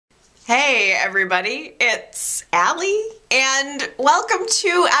Hey everybody, it's Allie, and welcome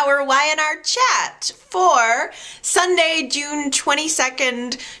to our Y&R chat for Sunday, June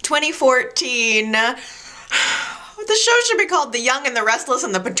 22nd, 2014. The show should be called The Young and the Restless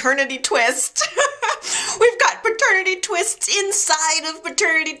and the Paternity Twist. We've got paternity twists inside of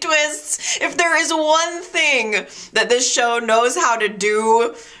paternity twists. If there is one thing that this show knows how to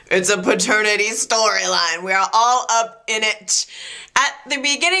do, it's a paternity storyline. We are all up in it. At the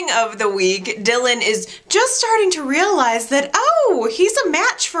beginning of the week, Dylan is just starting to realize that, oh, he's a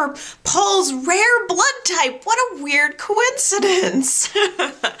match for Paul's rare blood type. What a weird coincidence.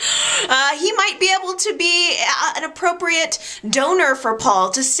 He might be able to be an appropriate donor for Paul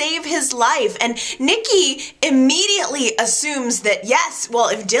to save his life. And Nikki immediately assumes that, yes, well,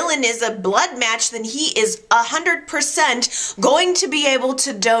 if Dylan is a blood match, then he is 100% going to be able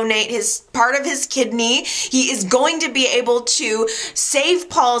to donate his part of his kidney. He is going to be able to save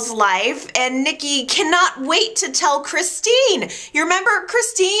Paul's life, and Nikki cannot wait to tell Christine. You remember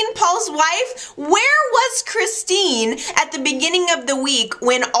Christine, Paul's wife? Where was Christine at the beginning of the week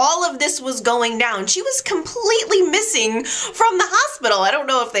when all of this was going down? She was completely missing from the hospital. I don't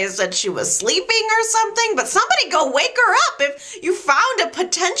know if they said she was sleeping or something, but somebody go wake her up. If you found a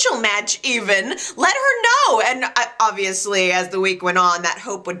potential match even, let her know. And obviously, as the week went on, that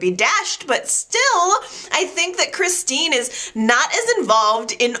hope would be dashed, but still, I think that Christine is not as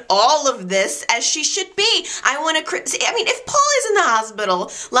involved in all of this as she should be. If Paul is in the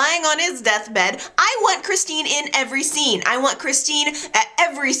hospital, lying on his deathbed, I want Christine in every scene. I want Christine at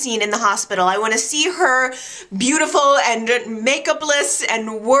every scene in the hospital. I want to see her beautiful and makeupless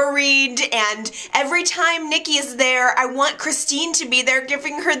and worried, and every time Nikki is there, I want Christine to be there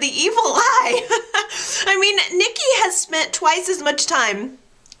giving her the evil eye. I mean, Nikki has spent twice as much time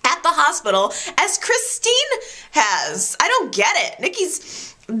at the hospital as Christine has. I don't get it. Nikki's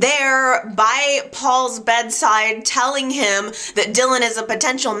there by Paul's bedside telling him that Dylan is a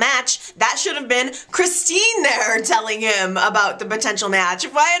potential match. That should have been Christine there telling him about the potential match.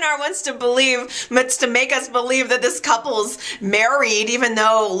 If Y&R wants to make us believe that this couple's married, even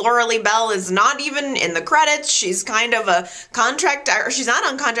though Laura Lee Bell is not even in the credits, she's kind of a contractor. She's not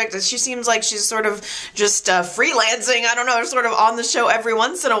on contract. She seems like she's sort of just freelancing. I don't know, sort of on the show every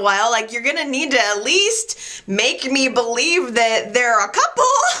once in a while. Like, you're gonna need to at least make me believe that they're a couple.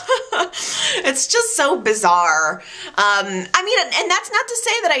 It's just so bizarre. And that's not to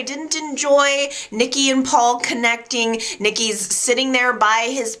say that I didn't enjoy Nikki and Paul connecting. Nikki's sitting there by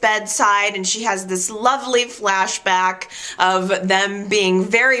his bedside, and she has this lovely flashback of them being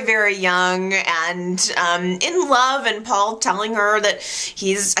very, very young and in love, and Paul telling her that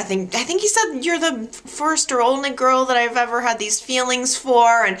I think he said, you're the first or only girl that I've ever had these feelings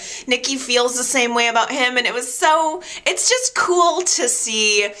for, and Nikki feels the same way about him, and it's just cool to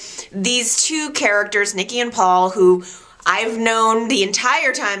see these two characters, Nikki and Paul, who I've known the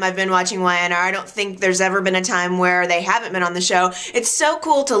entire time I've been watching Y&R. I don't think there's ever been a time where they haven't been on the show. It's so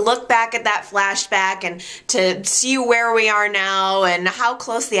cool to look back at that flashback and to see where we are now and how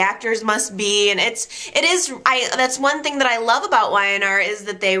close the actors must be. And that's one thing that I love about Y&R, is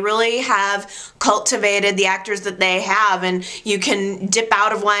that they really have cultivated the actors that they have, and you can dip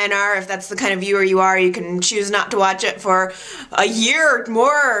out of Y&R if that's the kind of viewer you are. You can choose not to watch it for a year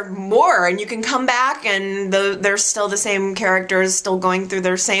more, and you can come back and they're still the same characters, still going through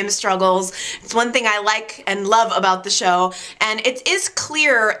their same struggles. It's one thing I like and love about the show, and it is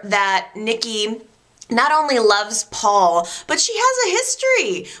clear that Nikki not only loves Paul, but she has a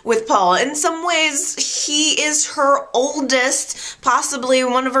history with Paul. In some ways, he is her oldest, possibly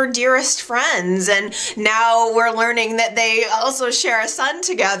one of her dearest friends, and now we're learning that they also share a son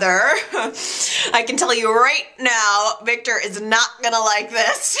together. I can tell you right now, Victor is not gonna like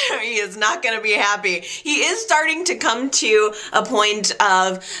this. He is not gonna be happy. He is starting to come to a point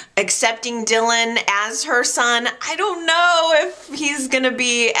of accepting Dylan as her son. I don't know if he's gonna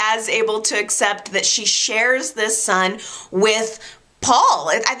be as able to accept that she shares this son with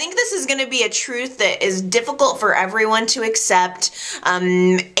Paul. I think this is going to be a truth that is difficult for everyone to accept.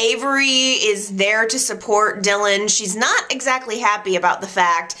 Avery is there to support Dylan. She's not exactly happy about the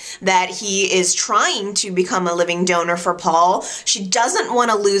fact that he is trying to become a living donor for Paul. She doesn't want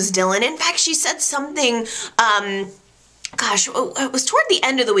to lose Dylan. In fact, she said something gosh, it was toward the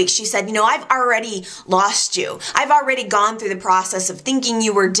end of the week, she said, I've already lost you. I've already gone through the process of thinking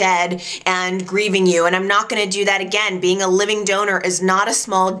you were dead and grieving you, and I'm not going to do that again. Being a living donor is not a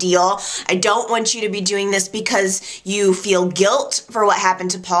small deal. I don't want you to be doing this because you feel guilt for what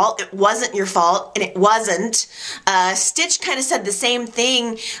happened to Paul. It wasn't your fault, and it wasn't. Stitch kind of said the same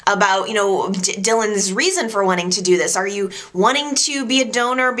thing about, Dylan's reason for wanting to do this. Are you wanting to be a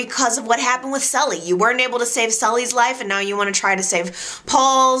donor because of what happened with Sully? You weren't able to save Sully's life, and now you want to try to save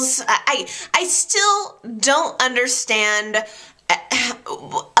Paul's. I still don't understand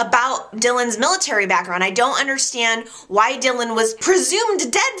about Dylan's military background. I don't understand why Dylan was presumed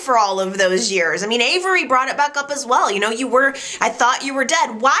dead for all of those years. I mean, Avery brought it back up as well. I thought you were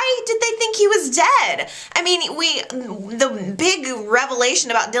dead. Why did they think he was dead? I mean, the big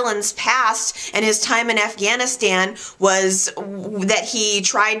revelation about Dylan's past and his time in Afghanistan was that he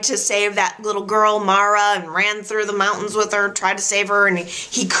tried to save that little girl, Mara, and ran through the mountains with her, tried to save her, and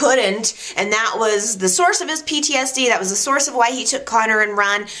he couldn't. And that was the source of his PTSD. That was the source of why he took Connor and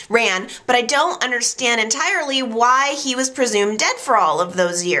ran, but I don't understand entirely why he was presumed dead for all of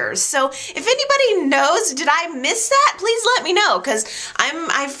those years. So if anybody knows, did I miss that? Please let me know, because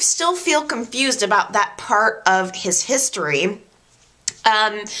I still feel confused about that part of his history.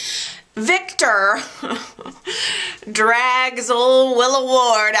 Victor drags old Willa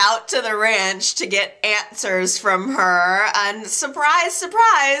Ward out to the ranch to get answers from her, and surprise,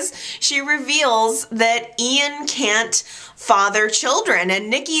 surprise, she reveals that Ian can't father children, and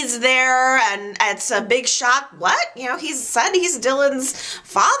Nikki's there, and it's a big shock. What? He said he's Dylan's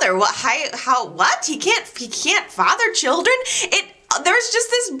father. What? How? What? He can't father children? There's just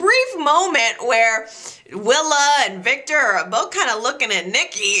this brief moment where Willa and Victor are both kind of looking at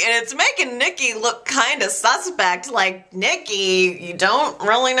Nikki, and it's making Nikki look kind of suspect. Like, Nikki, you don't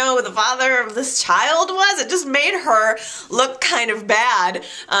really know who the father of this child was? It just made her look kind of bad.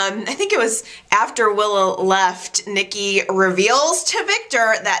 I think it was after Willa left, Nikki reveals to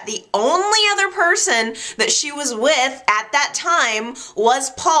Victor that the only other person that she was with at that time was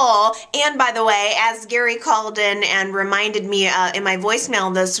Paul. And by the way, as Gary called in and reminded me in my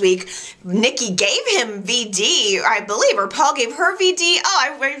voicemail this week, Nikki gave him VD, I believe, or Paul gave her VD.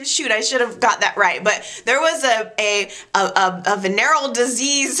 Oh, shoot, I should have got that right. But there was a venereal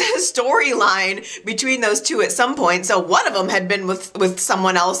disease storyline between those two at some point. So one of them had been with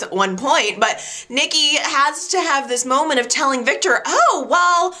someone else at one point. But Nikki has to have this moment of telling Victor, oh,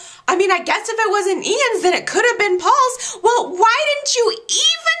 well, I mean, I guess if it wasn't Ian's, then it could have been Paul's. Well, why didn't you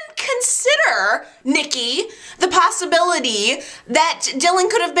even consider, Nikki, the possibility that Dylan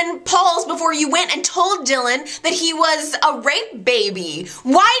could have been Paul's before you went and told Dylan that he was a rape baby?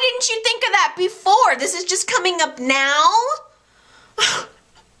 Why didn't you think of that before? This is just coming up now?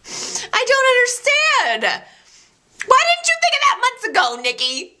 I don't understand. Why didn't you think of that months ago,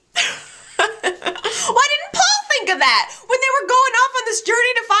 Nikki? Why didn't Paul think of that when they were going off on this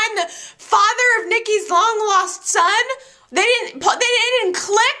journey to find the father of Nikki's long-lost son? They didn't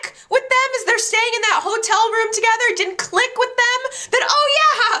click with them as they're staying in that hotel room together. It didn't click with them that, oh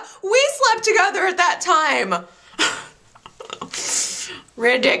yeah, we slept together at that time.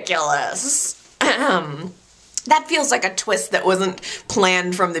 Ridiculous. That feels like a twist that wasn't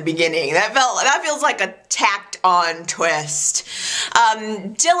planned from the beginning. That feels like a tacked on twist.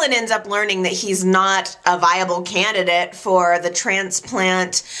 Dylan ends up learning that he's not a viable candidate for the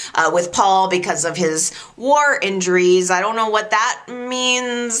transplant with Paul because of his war injuries. I don't know what that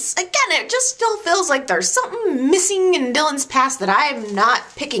means. Again, it just still feels like there's something missing in Dylan's past that I'm not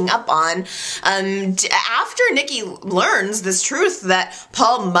picking up on. After Nikki learns this truth that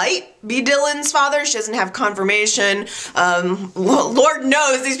Paul might be Dylan's father, she doesn't have confirmation. Lord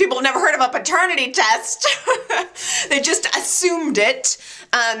knows these people have never heard of a paternity test. They just assumed it.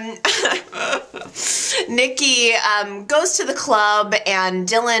 Nikki goes to the club, and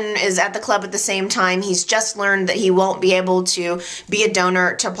Dylan is at the club at the same time. He's just learned that he won't be able to be a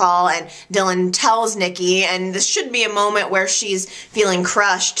donor to Paul, and Dylan tells Nikki, and this should be a moment where she's feeling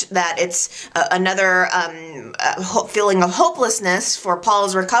crushed, that it's another feeling of hopelessness for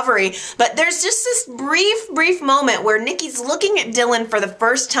Paul's recovery. But there's just this brief moment where Nikki's looking at Dylan for the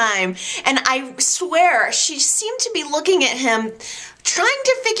first time, and I swear she seemed to be looking at him trying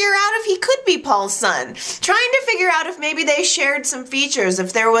to figure out if he could be Paul's son, trying to figure out if maybe they shared some features,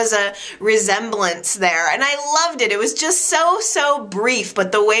 if there was a resemblance there. And I loved it. It was just so brief,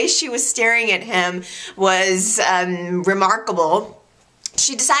 but the way she was staring at him was remarkable.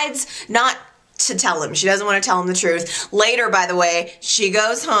 She decides not to tell him. She doesn't want to tell him the truth. Later, by the way, she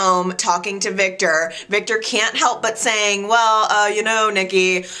goes home talking to Victor. Victor can't help but saying, well, you know,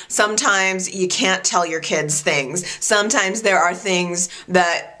 Nikki, sometimes you can't tell your kids things. Sometimes there are things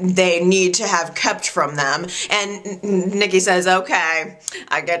that they need to have kept from them. And Nikki says, okay,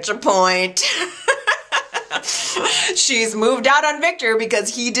 I get your point. She's moved out on Victor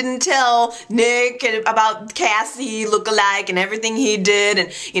because he didn't tell Nick about Cassie lookalike and everything he did.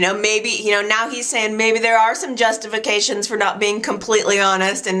 And, you know, maybe, you know, now he's saying maybe there are some justifications for not being completely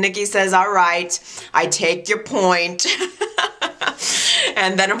honest. And Nikki says, all right, I take your point.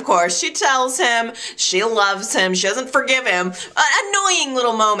 And then, of course, she tells him she loves him. She doesn't forgive him. An annoying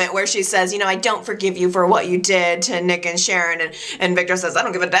little moment where she says, you know, I don't forgive you for what you did to Nick and Sharon. And Victor says, I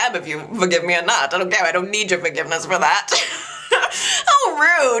don't give a damn if you forgive me or not. I don't care. I don't need your forgiveness for that. How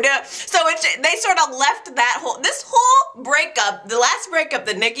rude. So they sort of left this whole breakup, the last breakup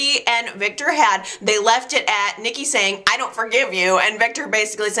that Nikki and Victor had, they left it at Nikki saying, I don't forgive you, and Victor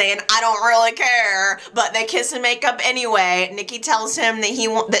basically saying, I don't really care, but they kiss and make up anyway. Nikki tells him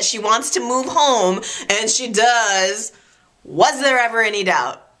that she wants to move home, and she does. Was there ever any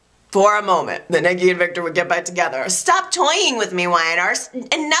doubt for a moment that Nikki and Victor would get back together? Stop toying with me, YNRs.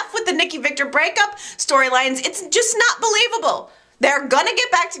 Enough with the Nikki-Victor breakup storylines. It's just not believable. They're gonna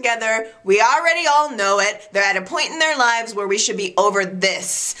get back together. We already all know it. They're at a point in their lives where we should be over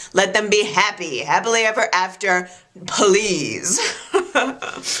this. Let them be happy. Happily ever after, please.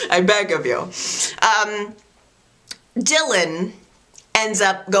 I beg of you. Dylan ends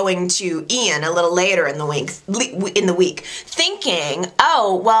up going to Ian a little later in the week, thinking,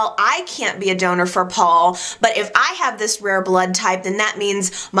 oh, well, I can't be a donor for Paul, but if I have this rare blood type, then that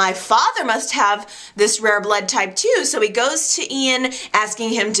means my father must have this rare blood type too. So he goes to Ian,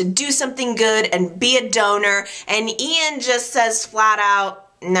 asking him to do something good and be a donor, and Ian just says flat out,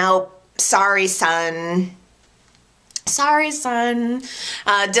 nope, sorry, son. Sorry, son.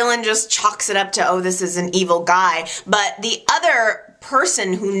 Dylan just chalks it up to, oh, this is an evil guy. But the other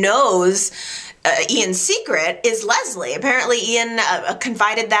person who knows Ian's secret is Leslie. Apparently Ian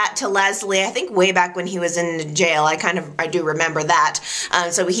confided that to Leslie, I think way back when he was in jail. I do remember that.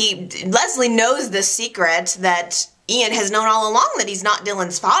 So Leslie knows this secret that Ian has known all along, that he's not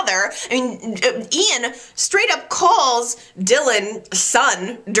Dylan's father. I mean, Ian straight up calls Dylan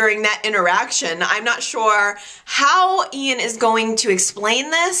son during that interaction. I'm not sure how Ian is going to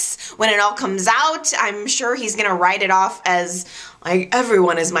explain this when it all comes out. I'm sure he's going to write it off as, like,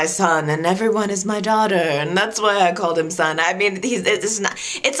 everyone is my son and everyone is my daughter, and that's why I called him son. I mean,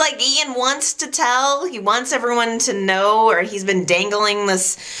 it's like Ian wants to tell, he wants everyone to know, or he's been dangling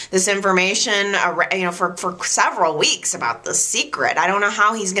this information, you know, for several weeks about the secret. I don't know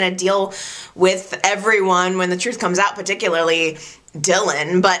how he's going to deal with everyone when the truth comes out, particularly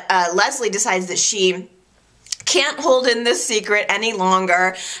Dylan, but Leslie decides that she can't hold in this secret any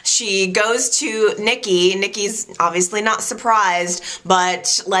longer. She goes to Nikki. Nikki's obviously not surprised,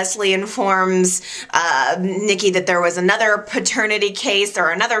 but Leslie informs Nikki that there was another paternity case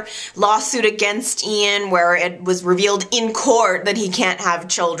or another lawsuit against Ian where it was revealed in court that he can't have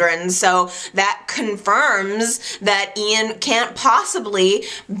children. So that confirms that Ian can't possibly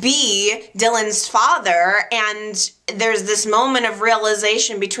be Dylan's father, and there's this moment of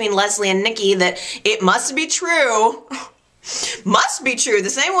realization between Leslie and Nikki that it must be true. Must be true. The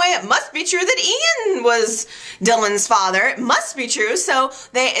same way it must be true that Ian was Dylan's father. It must be true. So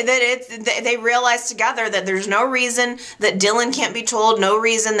they realize together that there's no reason that Dylan can't be told, no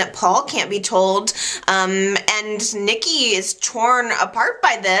reason that Paul can't be told. And Nikki is torn apart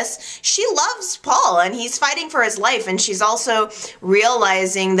by this. She loves Paul and he's fighting for his life. And she's also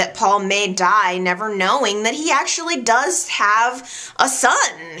realizing that Paul may die, never knowing that he actually does have a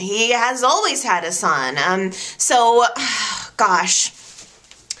son. He has always had a son. Gosh,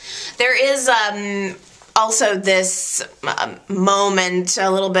 there is also this moment a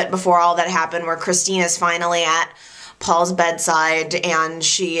little bit before all that happened where Christine is finally at Paul's bedside and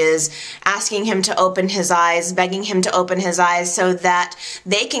she is asking him to open his eyes, begging him to open his eyes so that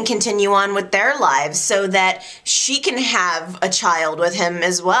they can continue on with their lives, so that she can have a child with him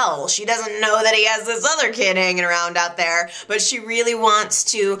as well. She doesn't know that he has this other kid hanging around out there, but she really wants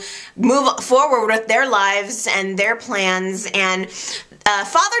to move forward with their lives and their plans. And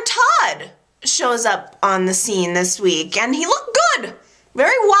Father Todd shows up on the scene this week and he looked good.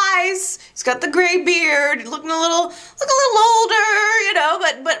 Very wise. He's got the gray beard, looking a little older, you know,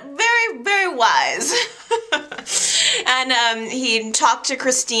 but very, very wise. And he talked to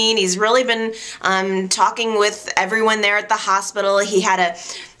Christine. He's really been talking with everyone there at the hospital. He had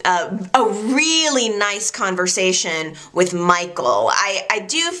a really nice conversation with Michael. I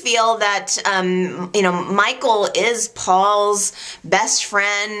do feel that, Michael is Paul's best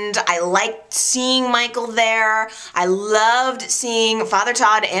friend. I liked seeing Michael there. I loved seeing Father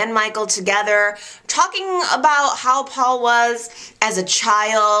Todd and Michael together, talking about how Paul was as a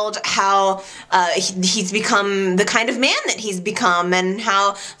child, how he's become the kind of man that he's become, and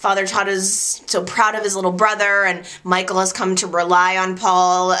how Father Todd is so proud of his little brother, and Michael has come to rely on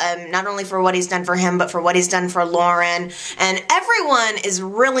Paul, not only for what he's done for him, but for what he's done for Lauren. And everyone is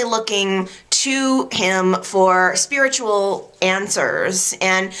really looking to him for spiritual answers.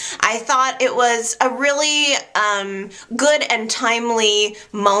 And I thought it was a really good and timely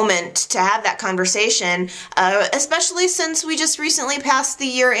moment to have that conversation, especially since we just recently passed the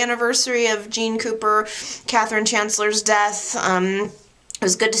year anniversary of Gene Cooper, Catherine Chancellor's death. It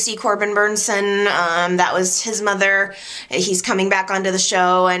was good to see Corbin Burnson. That was his mother. He's coming back onto the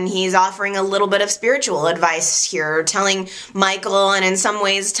show, and he's offering a little bit of spiritual advice here, telling Michael, and in some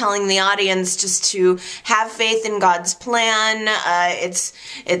ways telling the audience, just to have faith in God's plan.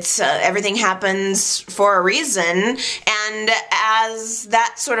 Everything happens for a reason. And as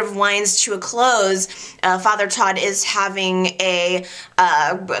that sort of winds to a close, Father Todd is having a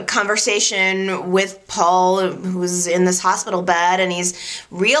conversation with Paul, who's in this hospital bed, and he's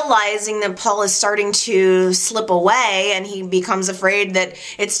realizing that Paul is starting to slip away, and he becomes afraid that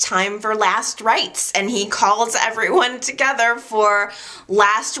it's time for last rites, and he calls everyone together for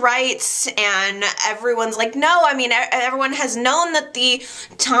last rites, and everyone's like, no, everyone has known that the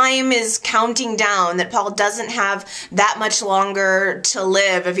time is counting down, that Paul doesn't have that much longer to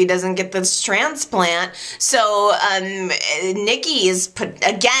live if he doesn't get this transplant. So Nikki is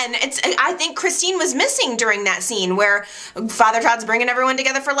again, I think Christine was missing during that scene where Father Todd's bringing everyone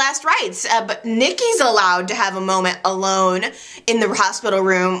together for last rites, but Nikki's allowed to have a moment alone in the hospital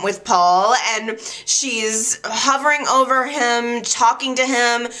room with Paul, and she's hovering over him, talking to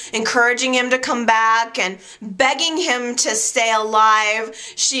him, encouraging him to come back, and begging him to stay alive.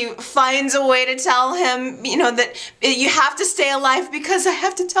 She finds a way to tell him, that you have to stay alive because I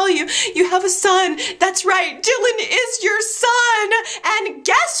have to tell you, you have a son. That's right, Dylan is your son. And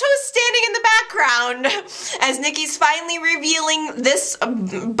guess who's standing in the background as Nikki's finally revealing this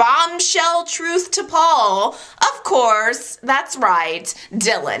bombshell truth to Paul? Of course, that's right,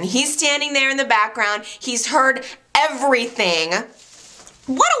 Dylan. He's standing there in the background. He's heard everything.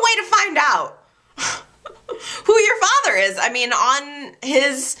 What a way to find out who your father is. On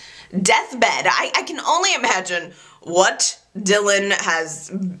his deathbed, I can only imagine what Dylan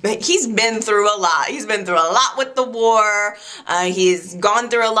he's been through a lot. He's been through a lot with the war. He's gone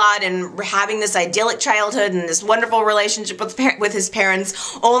through a lot and having this idyllic childhood and this wonderful relationship with his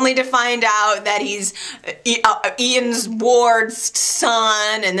parents, only to find out that he's Ian's ward's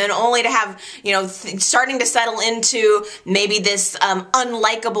son, and then only to have, starting to settle into maybe this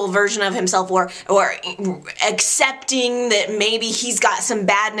unlikable version of himself, or accepting that maybe he's got some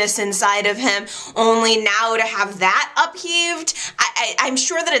badness inside of him, only now to have that upheaved. I'm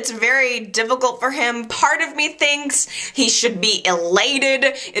sure that it's very difficult for him. Part of me thinks he should be elated.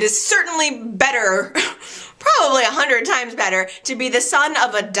 It is certainly better, probably 100 times better, to be the son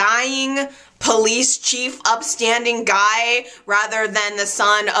of a dying police chief, upstanding guy, rather than the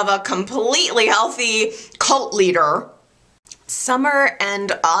son of a completely healthy cult leader. Summer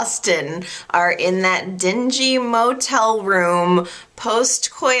and Austin are in that dingy motel room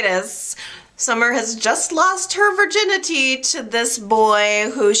post-coitus. Summer has just lost her virginity to this boy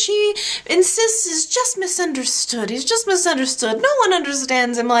who she insists is just misunderstood. He's just misunderstood. No one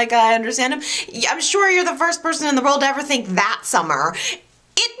understands him like I understand him. I'm sure you're the first person in the world to ever think that, Summer.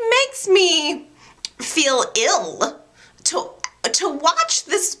 It makes me feel ill to watch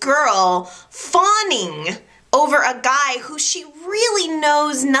this girl fawning over a guy who she really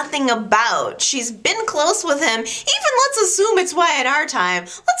knows nothing about. She's been close with him. Even let's assume it's Y&R time.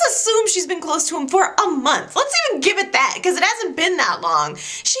 Let's assume she's been close to him for a month. Let's even give it that, because it hasn't been that long.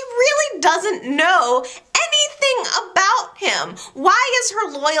 She really doesn't know anything about him. Why is her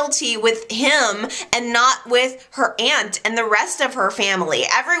loyalty with him and not with her aunt and the rest of her family?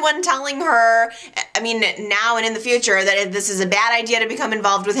 Everyone telling her, now and in the future, that this is a bad idea to become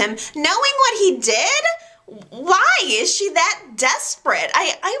involved with him. Knowing what he did? Why is she that desperate?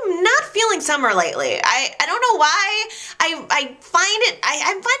 I'm not feeling Summer lately. I don't know why. I'm finding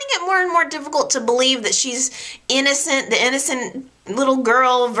it more and more difficult to believe that she's innocent, the innocent little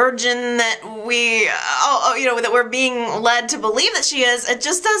girl virgin that that we're being led to believe that she is. It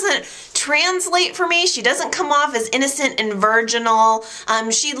just doesn't translate for me. She doesn't come off as innocent and virginal.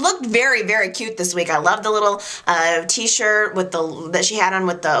 She looked very, very cute this week. I love the little t-shirt with that she had on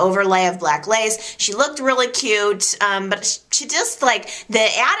with the overlay of black lace. She looked really cute, but she just, like, the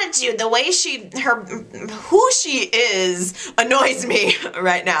attitude, the way who she is annoys me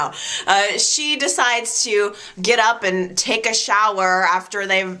right now. She decides to get up and take a shower after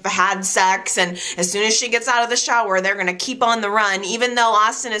they've had sex, and as soon as she gets out of the shower, they're gonna keep on the run, even though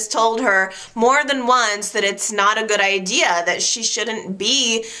Austin has told her more than once that it's not a good idea, that she shouldn't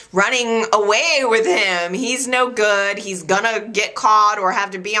be running away with him. He's no good. He's gonna get caught or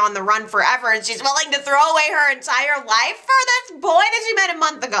have to be on the run forever, and she's willing to throw away her entire life for this boy that she met a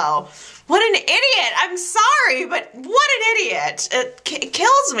month ago. What an idiot. I'm sorry, but what an idiot. It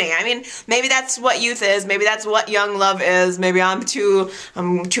kills me. I mean, maybe that's what youth is. Maybe that's what young love is. Maybe I'm too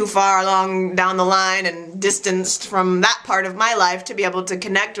far along down the line and distanced from that part of my life to be able to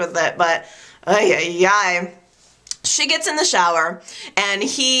connect with it, but she gets in the shower, and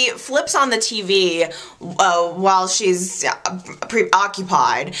he flips on the TV while she's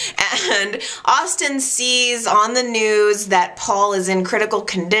preoccupied, and Austin sees on the news that Paul is in critical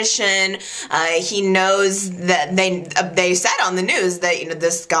condition. He knows that they said on the news that, you know,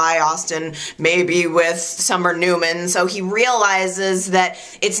 this guy Austin may be with Summer Newman, so he realizes that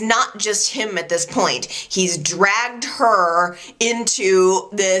it's not just him at this point. He's dragged her into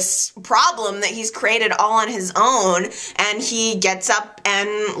this problem that he's created all on his own. And he gets up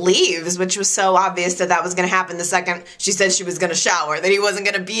and leaves, which was so obvious that that was going to happen the second she said she was going to shower, that he wasn't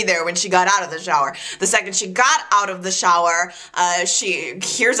going to be there when she got out of the shower. The second she got out of the shower, she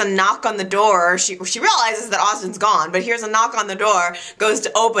hears a knock on the door. She realizes that Austin's gone, but hears a knock on the door, goes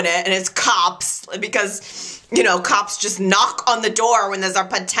to open it, and it's cops, because, you know, cops just knock on the door when there's a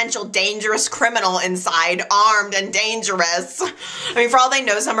potential dangerous criminal inside, armed and dangerous. I mean, for all they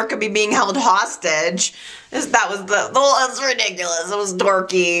know, Summer could be being held hostage. That was it was ridiculous. It was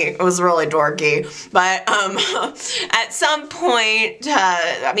dorky. It was really dorky. But at some point,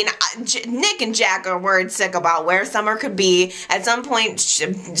 I mean, Nick and Jack are worried sick about where Summer could be. At some point,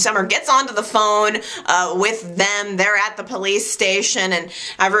 Summer gets onto the phone with them. They're at the police station, and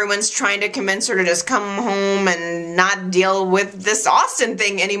everyone's trying to convince her to just come home and not deal with this Austin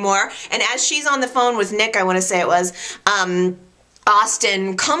thing anymore. And as she's on the phone with Nick, I want to say it was,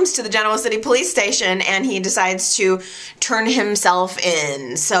 Austin comes to the Genoa City Police Station, and he decides to turn himself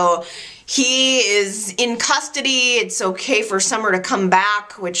in. So he is in custody. It's okay for Summer to come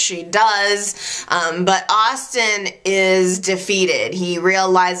back, which she does, but Austin is defeated. He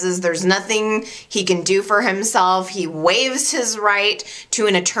realizes there's nothing he can do for himself. He waives his right to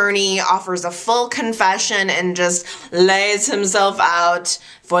an attorney, offers a full confession, and just lays himself out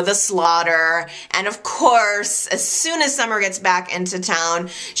for the slaughter. And of course, as soon as Summer gets back into town,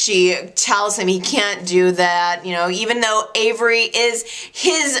 she tells him he can't do that. You know, even though Avery is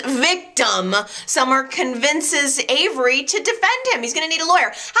his victim, Summer convinces Avery to defend him. He's gonna need a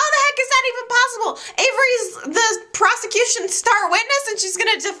lawyer. How the heck is that even possible? Avery's the prosecution's star witness, and she's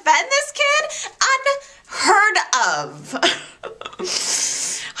gonna defend this kid? Unheard of.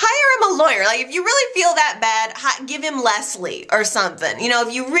 Hire him a lawyer. Like, if you really feel that bad, give him Leslie or something. You know,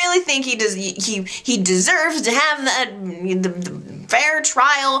 if you really think he deserves to have the fair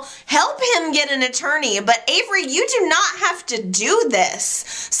trial, help him get an attorney. But Avery, you do not have to do this.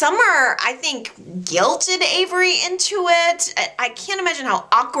 Summer, I think, guilted Avery into it. I can't imagine how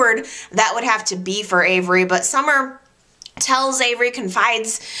awkward that would have to be for Avery, but Summer tells Avery,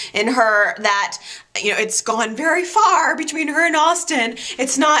 confides in her that, you know, it's gone very far between her and Austin.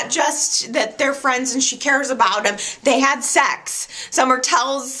 It's not just that they're friends and she cares about him. They had sex. Summer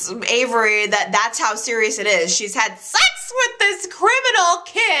tells Avery that that's how serious it is. She's had sex with this criminal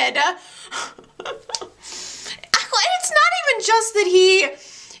kid. It's not even just that he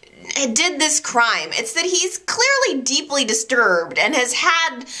did this crime. It's that he's clearly deeply disturbed and has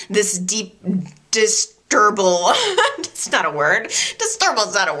had this it's not a word.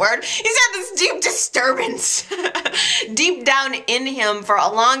 Disturbance not a word. He's had this deep disturbance deep down in him for a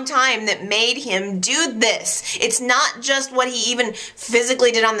long time that made him do this. It's not just what he even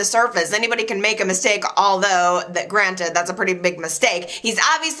physically did on the surface. Anybody can make a mistake, although, granted, that's a pretty big mistake. He's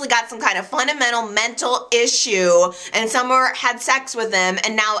obviously got some kind of fundamental mental issue, and Summer had sex with him,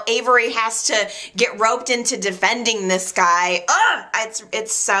 and now Avery has to get roped into defending this guy. Ugh!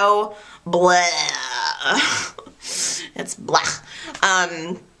 It's so blah. It's blah.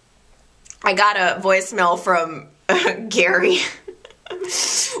 I got a voicemail from Gary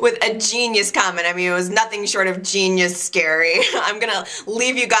with a genius comment. I mean, it was nothing short of genius scary. I'm gonna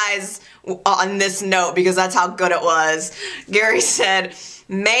leave you guys on this note because that's how good it was. Gary said,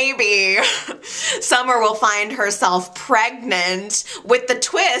 maybe Summer will find herself pregnant with the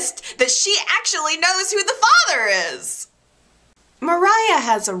twist that she actually knows who the father is. Mariah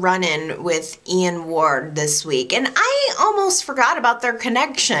has a run-in with Ian Ward this week, and I almost forgot about their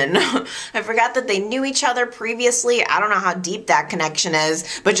connection. I forgot that they knew each other previously. I don't know how deep that connection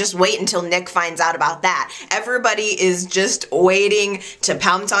is, but just wait until Nick finds out about that. Everybody is just waiting to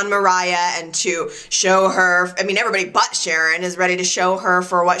pounce on Mariah and to show her, I mean, everybody but Sharon is ready to show her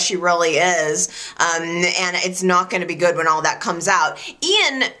for what she really is, and it's not going to be good when all that comes out.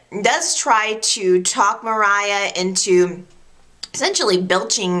 Ian does try to talk Mariah into essentially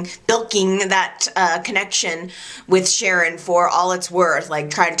bilking that connection with Sharon for all it's worth. Like,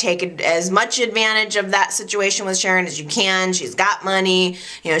 try to take as much advantage of that situation with Sharon as you can. She's got money,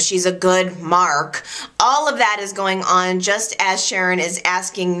 you know, she's a good mark. All of that is going on just as Sharon is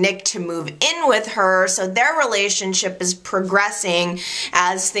asking Nick to move in with her, so their relationship is progressing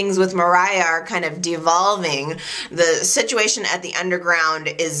as things with Mariah are kind of devolving. The situation at the underground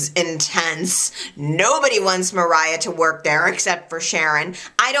is intense. Nobody wants Mariah to work there except for Sharon.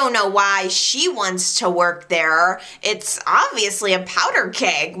 I don't know why she wants to work there. It's obviously a powder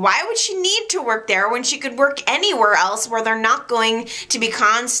keg. Why would she need to work there when she could work anywhere else where they're not going to be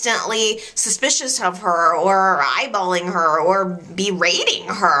constantly suspicious of her or eyeballing her or berating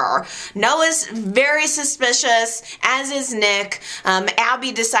her? Noah's very suspicious, as is Nick.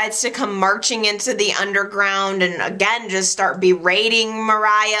 Abby decides to come marching into the underground and again just start berating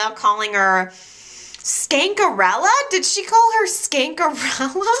Mariah, calling her Skankarella? Did she call her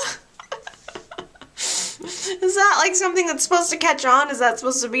Skankarella? Is that like something that's supposed to catch on? Is that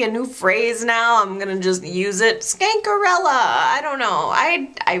supposed to be a new phrase now? I'm gonna just use it. Skankarella. I don't know.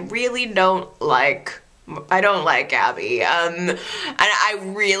 I really don't like Abby, and I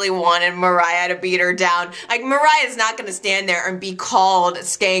really wanted Mariah to beat her down. Like, Mariah's not going to stand there and be called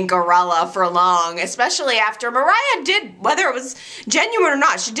Skankarella for long, especially after Mariah did, whether it was genuine or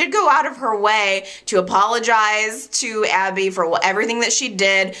not, she did go out of her way to apologize to Abby for everything that she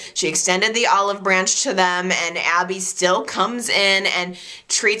did. She extended the olive branch to them, and Abby still comes in and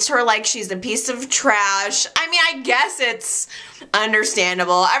treats her like she's a piece of trash. I mean, I guess it's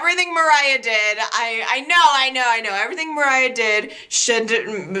understandable. Everything Mariah did, I know. Everything Mariah did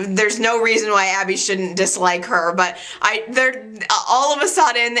there's no reason why Abby shouldn't dislike her, but all of a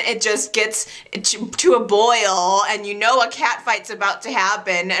sudden it just gets to a boil and you know a cat fight's about to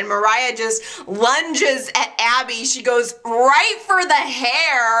happen and Mariah just lunges at Abby. She goes right for the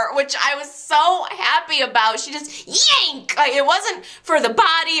hair, which I was so happy about. She just yank! Like, it wasn't for the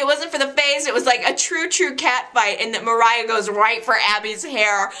body, it wasn't for the face, it was like a true cat fight, and that Mariah goes right for Abby's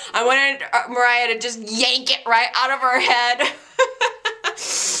hair. I wanted Mariah to just yank it right out of her head.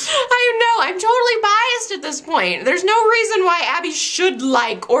 I know, I'm totally biased at this point. There's no reason why Abby should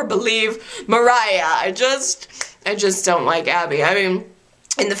like or believe Mariah. I just don't like Abby. I mean,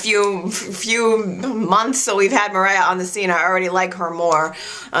 in the few months that we've had Mariah on the scene, I already like her more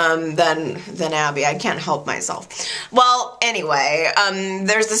than Abby. I can't help myself. Well, anyway,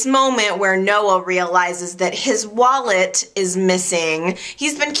 there's this moment where Noah realizes that his wallet is missing.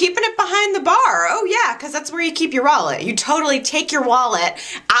 He's been keeping it behind the bar. Oh yeah, because that's where you keep your wallet. You totally take your wallet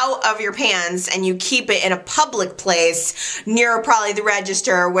out of your pants and you keep it in a public place near probably the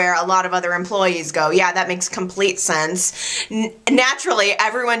register where a lot of other employees go. Yeah, that makes complete sense. Naturally,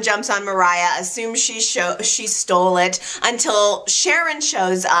 everyone jumps on Mariah, assumes she stole it, until Sharon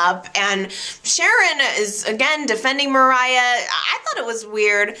shows up, and Sharon is, again, defending Mariah. I thought it was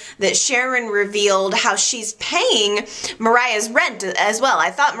weird that Sharon revealed how she's paying Mariah's rent as well.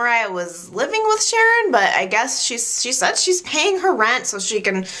 I thought Mariah was living with Sharon, but I guess she said she's paying her rent so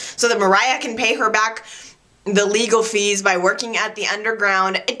that Mariah can pay her back the legal fees by working at the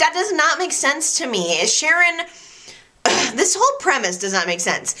underground. That does not make sense to me. This whole premise does not make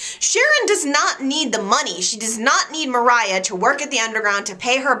sense. Sharon does not need the money. She does not need Mariah to work at the underground to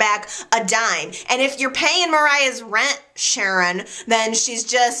pay her back a dime. And if you're paying Mariah's rent, Sharon, then she's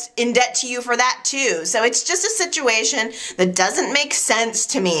just in debt to you for that too. So it's just a situation that doesn't make sense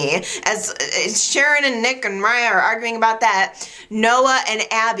to me. As Sharon and Nick and Mariah are arguing about that, Noah and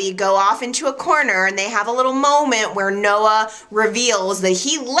Abby go off into a corner and they have a little moment where Noah reveals that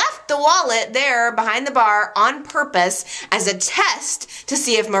he left the wallet there behind the bar on purpose as a test to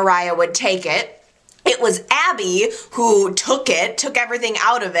see if Mariah would take it. It was Abby who took everything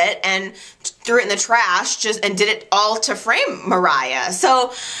out of it and threw it in the trash and did it all to frame Mariah.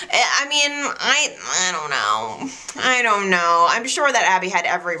 So, I mean, I don't know. I'm sure that Abby had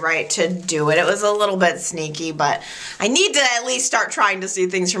every right to do it. It was a little bit sneaky, but I need to at least start trying to see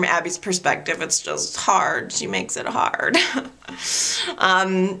things from Abby's perspective. It's just hard. She makes it hard.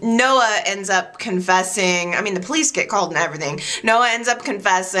 Noah ends up confessing. I mean, the police get called and everything. Noah ends up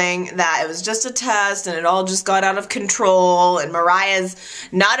confessing that it was just a test and it all just got out of control, and Mariah's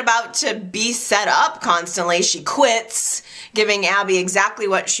not about to be set up constantly. She quits, giving Abby exactly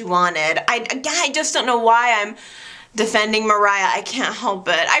what she wanted. I just don't know why I'm defending Mariah. I can't help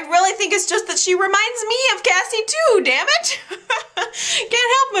it. I really think it's just that she reminds me of Cassie too, damn it.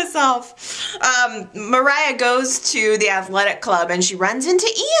 Can't help myself. Mariah goes to the athletic club and she runs into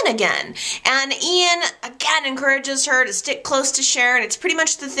Ian again. And Ian again encourages her to stick close to Sharon. It's pretty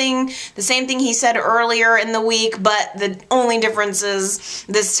much the same thing he said earlier in the week, but the only difference is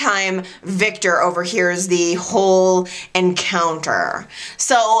this time Victor overhears the whole encounter.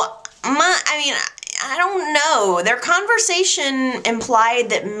 So, I don't know. Their conversation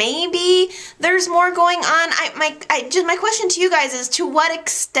implied that maybe there's more going on. My question to you guys is, to what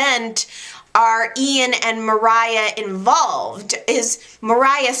extent are Ian and Mariah involved? Is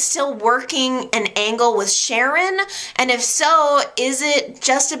Mariah still working an angle with Sharon? And if so, is it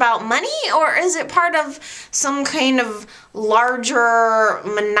just about money, or is it part of some kind of larger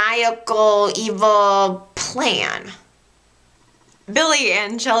maniacal evil plan? Billy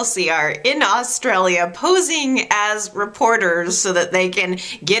and Chelsea are in Australia posing as reporters so that they can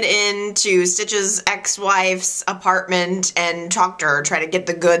get into Stitch's ex-wife's apartment and talk to her, try to get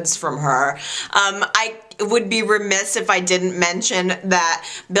the goods from her. I would be remiss if I didn't mention that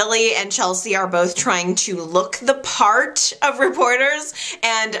Billy and Chelsea are both trying to look the part of reporters,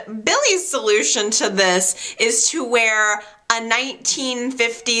 and Billy's solution to this is to wear a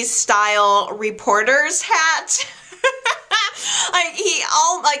 1950s style reporter's hat.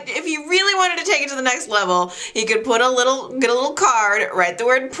 If he really wanted to take it to the next level, he could get a little card, write the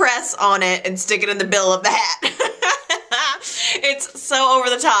word press on it, and stick it in the bill of the hat. It's so over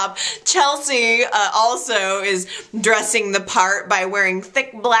the top. Chelsea also is dressing the part by wearing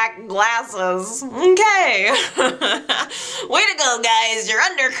thick black glasses. Okay. Way to go, guys. You're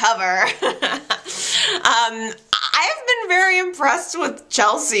undercover. I've been very impressed with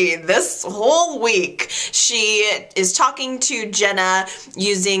Chelsea this whole week. She is talking to Jenna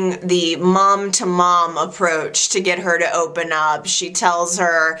using the mom-to-mom approach to get her to open up. She tells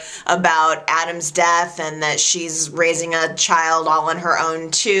her about Adam's death and that she's raising a child all on her own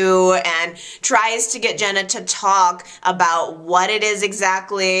too, and tries to get Jenna to talk about what it is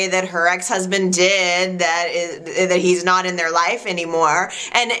exactly that her ex-husband did that he's not in their life anymore.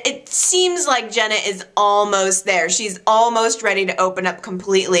 And it seems like Jenna is almost there. She's almost ready to open up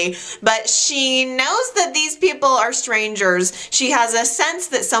completely, but she knows that these people are strangers. She has a sense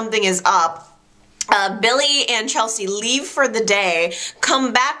that something is up. Billy and Chelsea leave for the day,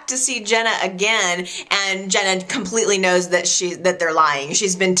 come back to see Jenna again, and Jenna completely knows that they're lying.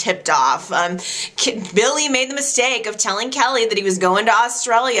 She's been tipped off. Billy made the mistake of telling Kelly that he was going to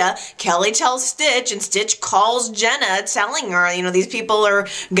Australia. Kelly tells Stitch, and Stitch calls Jenna, telling her, these people are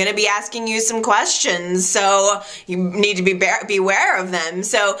going to be asking you some questions, so you need to beware of them.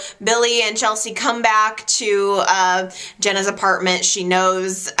 So Billy and Chelsea come back to Jenna's apartment. She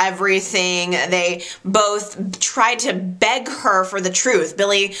knows everything. They both try to beg her for the truth.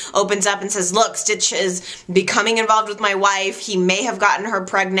 Billy opens up and says, look, Stitch is becoming involved with my wife. He may have gotten her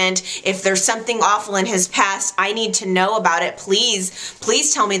pregnant. If there's something awful in his past, I need to know about it.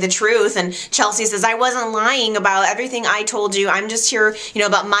 Please tell me the truth. And Chelsea says, I wasn't lying about everything I told you. I'm just here,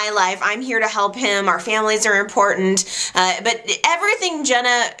 about my life. I'm here to help him. Our families are important. But everything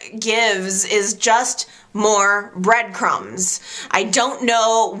Jenna gives is just more breadcrumbs. I don't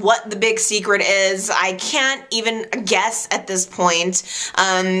know what the big secret is. I can't even guess at this point.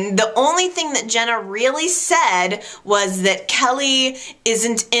 The only thing that Jenna really said was that Kelly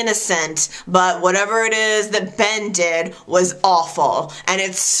isn't innocent, but whatever it is that Ben did was awful. And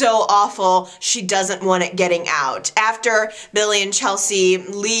it's so awful, she doesn't want it getting out. After Billy and Chelsea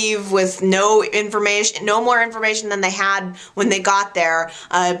leave with no more information than they had when they got there,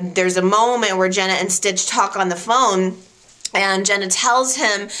 there's a moment where Jenna and Stitch talk on the phone, And Jenna tells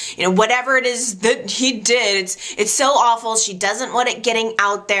him, you know, whatever it is that he did, it's so awful. She doesn't want it getting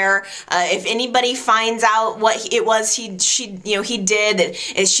out there. If anybody finds out what it was he did,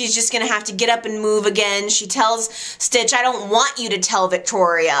 that she's just gonna have to get up and move again. She tells Stitch, I don't want you to tell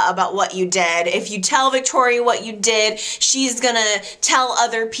Victoria about what you did. If you tell Victoria what you did, she's gonna tell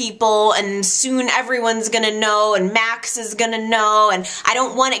other people, and soon everyone's gonna know, and Max is gonna know, and I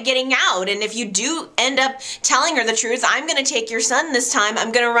don't want it getting out. And if you do end up telling her the truth, I'm gonna take your son this time.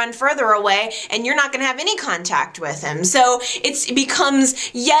 I'm going to run further away, and you're not going to have any contact with him. So it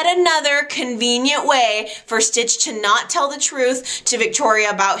becomes yet another convenient way for Stitch to not tell the truth to Victoria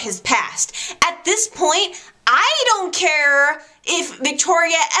about his past. At this point, I don't care if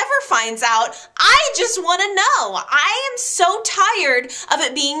Victoria ever finds out. I just want to know. I am so tired of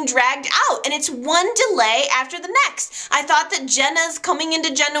it being dragged out, and it's one delay after the next. I thought that Jenna's coming into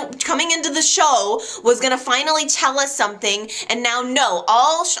the show was going to finally tell us something, and now no.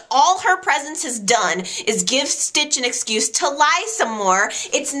 All her presence has done is give Stitch an excuse to lie some more.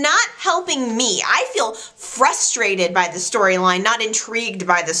 It's not helping me. I feel frustrated by the storyline, not intrigued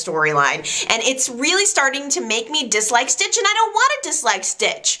by the storyline, and it's really starting to make me dislike Stitch, and I don't want to dislike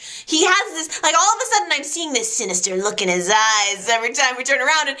Stitch. He has this, like, all of a sudden I'm seeing this sinister look in his eyes every time we turn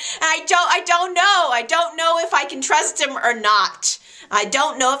around, and I don't know if I can trust him or not. I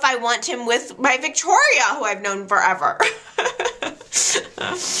don't know if I want him with my Victoria, who I've known forever.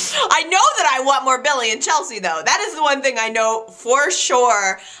 I know that I want more Billy and Chelsea, though. That is the one thing I know for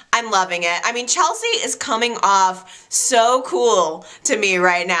sure. I'm loving it. I mean, Chelsea is coming off so cool to me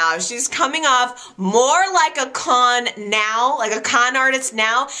right now. She's coming off more like a con now, like a con artist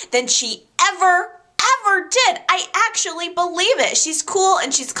now, than she ever did. I actually believe it. She's cool,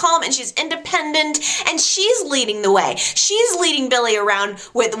 and she's calm, and she's independent, and she's leading the way. She's leading Billy around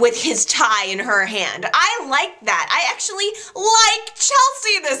with his tie in her hand. I like that. I actually like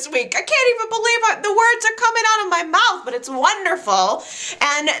Chelsea this week. I can't even believe the words are coming out of my mouth, but it's wonderful.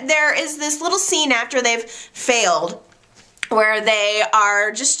 And there is this little scene after they've failed, where they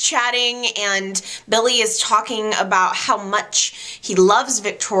are just chatting, and Billy is talking about how much he loves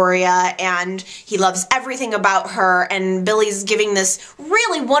Victoria and he loves everything about her, and Billy's giving this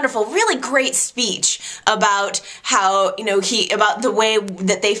really wonderful, really great speech about how, you know, about the way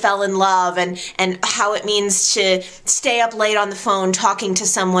that they fell in love, and how it means to stay up late on the phone talking to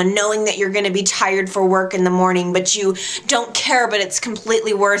someone, knowing that you're going to be tired for work in the morning, but you don't care, but it's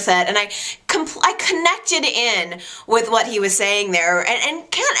completely worth it. And I connected in with what he was saying there, and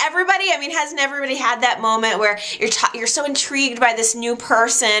can't everybody? I mean, hasn't everybody had that moment where you're so intrigued by this new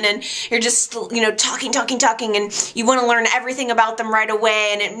person, and you're just, you know, talking, and you want to learn everything about them right away,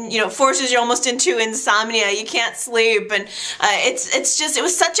 and it, you know, forces you almost into insomnia. You can't sleep, and it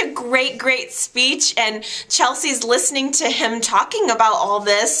was such a great speech, and Chelsea's listening to him talking about all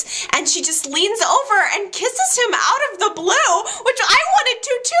this, and she just leans over and kisses him out of the blue, which I wanted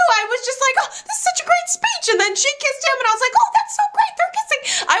to too. I was just like, oh, this is such a great speech, and then she kissed him, and I was like, oh, that's so great, they're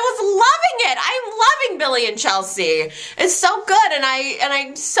kissing. I was loving it. I'm loving Billy and Chelsea. It's so good, and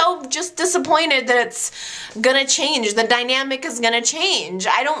I'm so just disappointed that it's gonna change. The dynamic is gonna change.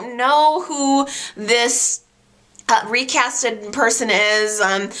 I don't know who this recasted person is.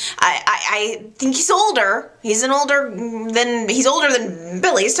 I think he's older. He's older than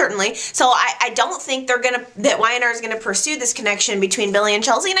Billy, certainly. So I don't think that Y&R is gonna pursue this connection between Billy and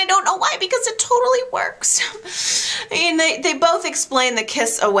Chelsea, and I don't know why, because it totally works. I mean, they both explain the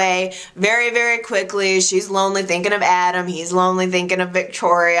kiss away very quickly. She's lonely thinking of Adam. He's lonely thinking of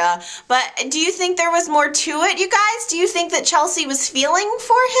Victoria. But do you think there was more to it, you guys? Do you think that Chelsea was feeling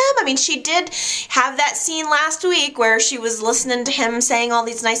for him? I mean, she did have that scene last week where she was listening to him saying all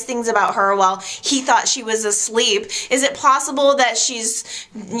these nice things about her while he thought she was asleep. Is it possible that she's,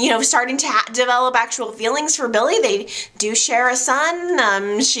 you know, starting to develop actual feelings for Billy? They do share a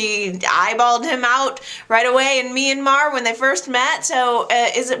son. She eyeballed him out right away in Myanmar when they first met. So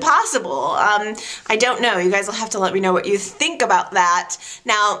is it possible? I don't know. You guys will have to let me know what you think about that.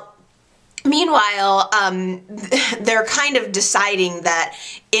 Now, meanwhile, they're kind of deciding that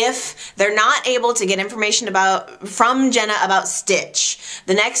if they're not able to get information from Jenna about Stitch,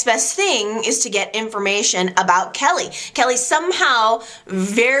 the next best thing is to get information about Kelly. Kelly's somehow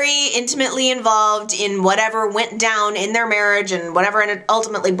very intimately involved in whatever went down in their marriage and whatever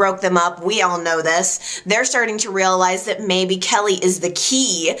ultimately broke them up. We all know this. They're starting to realize that maybe Kelly is the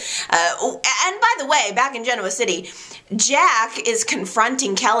key. And by the way, back in Genoa City, Jack is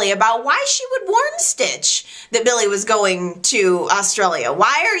confronting Kelly about why she would warn Stitch that Billy was going to Australia.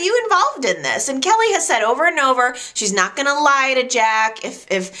 Why why are you involved in this? And Kelly has said over and over, she's not going to lie to Jack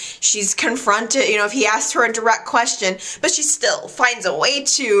if she's confronted, you know, if he asks her a direct question, but she still finds a way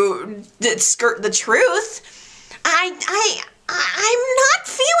to skirt the truth. I'm not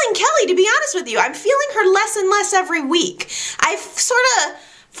feeling Kelly, to be honest with you. I'm feeling her less and less every week. I've sort of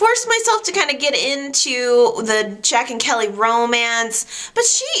forced myself to kind of get into the Jack and Kelly romance, but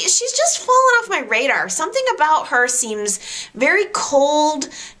she's just fallen off my radar. Something about her seems very cold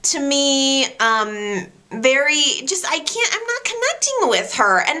to me, I'm not connecting with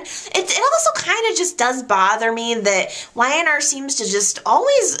her. And it also kind of just does bother me that YNR seems to just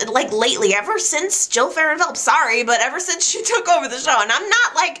always, like lately, ever since Jill Farren-Phelps, sorry, but ever since she took over the show, and I'm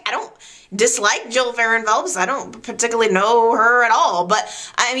not like, I don't dislike Jill Farren-Phelps. I don't particularly know her at all, but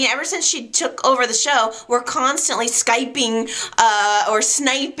I mean, ever since she took over the show, we're constantly Skyping or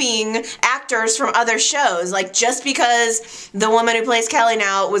sniping actors from other shows. Like, just because the woman who plays Kelly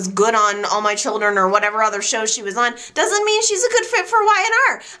now was good on All My Children or whatever other show she was on, doesn't mean she's a good fit for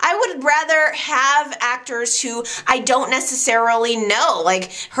YNR. I would rather have actors who I don't necessarily know.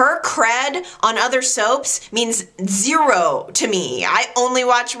 Like, her cred on other soaps means zero to me. I only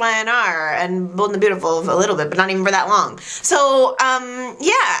watch YNR and Bold and the Beautiful a little bit, but not even for that long. So,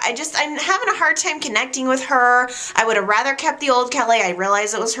 yeah, I'm having a hard time connecting with her. I would have rather kept the old Kelly. I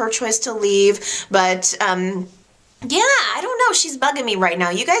realize it was her choice to leave, but, yeah, I don't know. She's bugging me right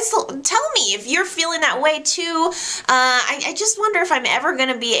now. You guys tell me if you're feeling that way too. I just wonder if I'm ever going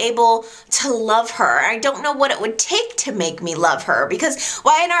to be able to love her. I don't know what it would take to make me love her, because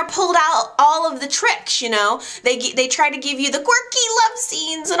YNR pulled out all of the tricks, you know. They try to give you the quirky love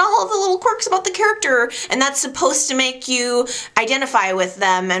scenes and all of the little quirks about the character, and that's supposed to make you identify with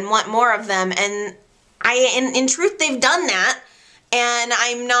them and want more of them. And in truth, they've done that, and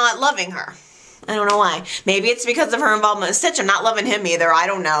I'm not loving her. I don't know why. Maybe it's because of her involvement with Stitch. I'm not loving him either. I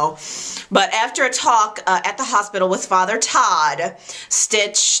don't know. But after a talk at the hospital with Father Todd,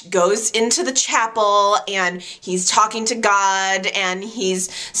 Stitch goes into the chapel and he's talking to God, and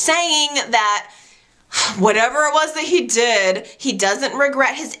he's saying that whatever it was that he did, he doesn't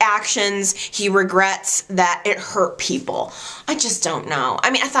regret his actions. He regrets that it hurt people. I just don't know.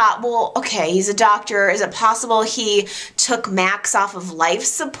 I mean, I thought, well, okay, he's a doctor. Is it possible he took Max off of life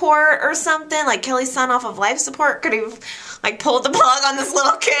support or something? Like Kelly's son off of life support? Could he have, like, pulled the plug on this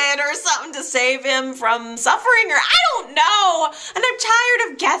little kid or something to save him from suffering? Or I don't know. And I'm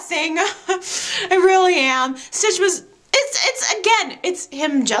tired of guessing. I really am. Stitch was... It's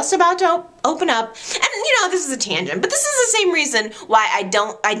him just about to open up. And, you know, this is a tangent, but this is the same reason why I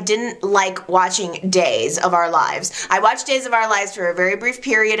didn't like watching Days of Our Lives. I watched Days of Our Lives for a very brief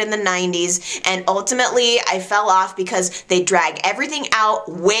period in the 90s, and ultimately I fell off because they drag everything out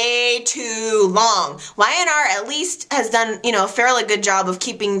way too long. YNR at least has done, you know, a fairly good job of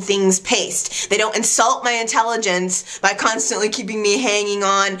keeping things paced. They don't insult my intelligence by constantly keeping me hanging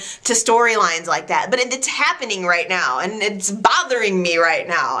on to storylines like that. But it's happening right now, and it's bothering me right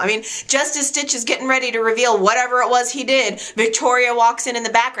now. I mean, just as Stitch is getting ready to reveal whatever it was he did, Victoria walks in the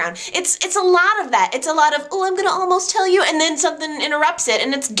background. It's a lot of that. It's a lot of, oh, I'm gonna almost tell you, and then something interrupts it,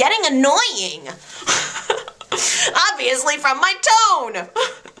 and it's getting annoying. Obviously from my tone.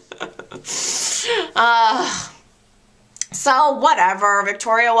 So whatever,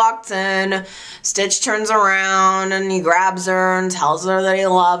 Victoria walks in, Stitch turns around, and he grabs her and tells her that he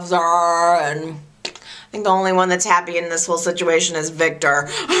loves her, and I think the only one that's happy in this whole situation is Victor.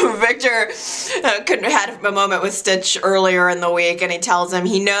 Victor had a moment with Stitch earlier in the week, and he tells him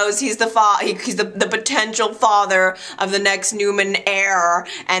he knows he's the potential father of the next Newman heir,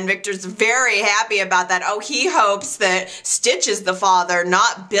 and Victor's very happy about that. Oh, he hopes that Stitch is the father,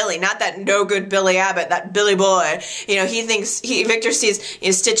 not Billy, not that no good Billy Abbott, that Billy boy. You know, Victor sees, you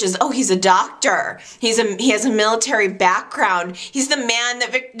know, Stitch as, oh, he's a doctor. He has a military background. He's the man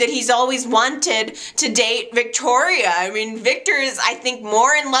that he's always wanted to date Victoria. I mean, Victor is, I think,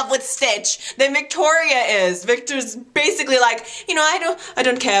 more in love with Stitch than Victoria is. Victor's basically like, you know, I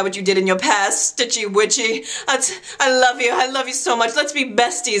don't care what you did in your past, Stitchy Witchy. I love you so much. Let's be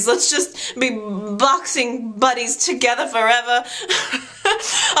besties. Let's just be boxing buddies together forever.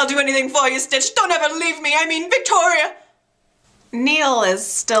 I'll do anything for you, Stitch. Don't ever leave me. I mean, Victoria. Neil is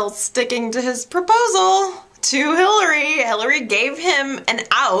still sticking to his proposal to Hilary. Hilary gave him an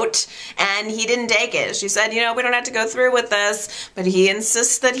out, and he didn't take it. She said, you know, we don't have to go through with this, but he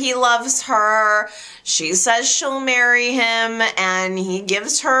insists that he loves her. She says she'll marry him, and he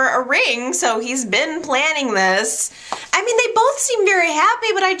gives her a ring, so he's been planning this. I mean, they both seem very happy,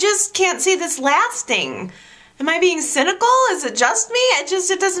 but I just can't see this lasting. Am I being cynical? Is it just me?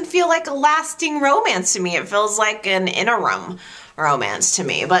 It doesn't feel like a lasting romance to me. It feels like an interim romance to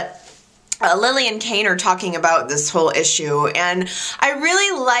me. But Lily and Kane are talking about this whole issue, and I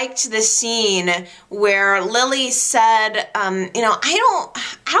really liked the scene where Lily said, you know, I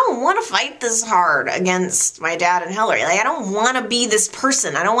don't want to fight this hard against my dad and Hilary. Like, I don't want to be this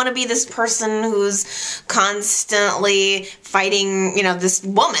person. I don't want to be this person who's constantly fighting, you know, this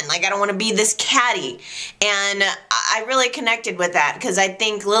woman. Like, I don't want to be this catty. And I really connected with that because I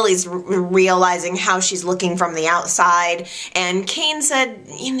think Lily's realizing how she's looking from the outside. And Kane said,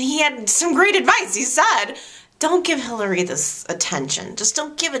 you know, he had some great advice. He said, don't give Hilary this attention. Just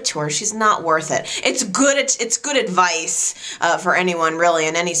don't give it to her. She's not worth it. It's good advice for anyone, really,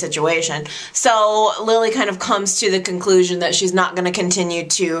 in any situation. So Lily kind of comes to the conclusion that she's not going to continue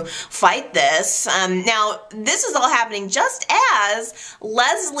to fight this. Now, this is all happening just as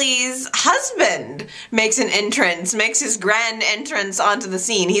Leslie's husband makes his grand entrance onto the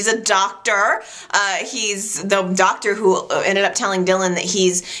scene. He's a doctor. He's the doctor who ended up telling Dylan that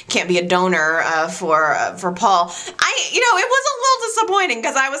he's can't be a donor for Paul. You know, it was a little disappointing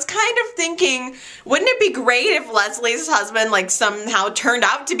because I was kind of thinking, wouldn't it be great if Leslie's husband, like, somehow turned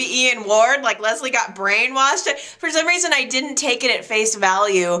out to be Ian Ward? Like, Leslie got brainwashed. For some reason, I didn't take it at face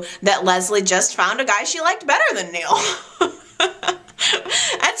value that Leslie just found a guy she liked better than Neil.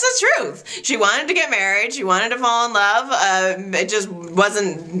 That's the truth. She wanted to get married. She wanted to fall in love. It just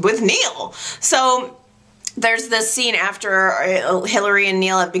wasn't with Neil. So there's this scene after Hilary and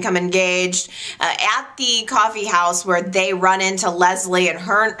Neil have become engaged at the coffee house where they run into Leslie and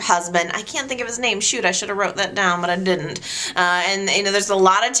her husband. I can't think of his name. Shoot, I should have wrote that down, but I didn't. And you know, there's a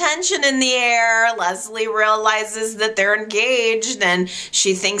lot of tension in the air. Leslie realizes that they're engaged, and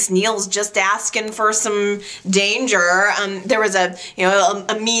she thinks Neil's just asking for some danger. There was a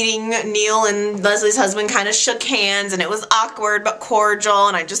meeting. Neil and Leslie's husband kind of shook hands, and it was awkward but cordial.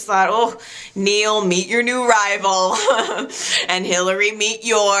 And I just thought, oh, Neil, meet your new rival. And Hilary, meet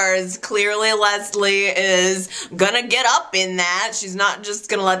yours. Clearly Leslie is gonna get up in that. She's not just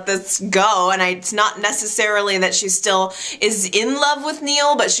gonna let this go. And it's not necessarily that she still is in love with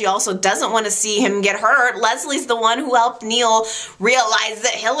Neil, but she also doesn't want to see him get hurt. Leslie's the one who helped Neil realize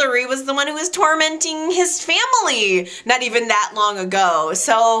that Hilary was the one who was tormenting his family not even that long ago.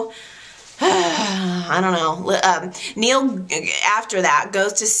 So I don't know. Neil, after that,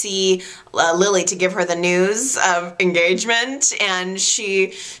 goes to see Lily to give her the news of engagement, and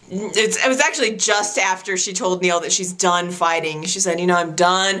it was actually just after she told Neil that she's done fighting. She said, you know, I'm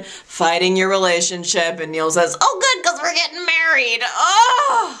done fighting your relationship, and Neil says, oh good, because we're getting married.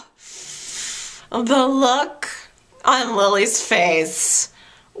 Oh! The look on Lily's face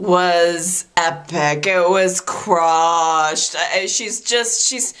was epic. It was crushed. She's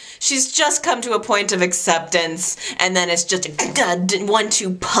just come to a point of acceptance, and then it's just a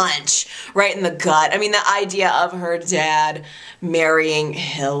 1-2 punch right in the gut. I mean, the idea of her dad marrying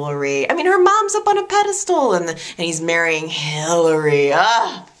Hilary. I mean, her mom's up on a pedestal, and he's marrying Hilary.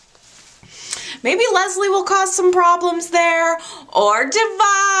 Ugh. Maybe Leslie will cause some problems there, or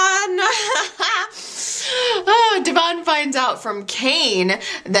Devon. Devon finds out from Kane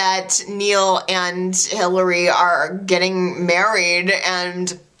that Neil and Hilary are getting married,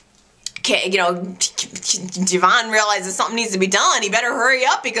 and you know, Devon realizes something needs to be done. He better hurry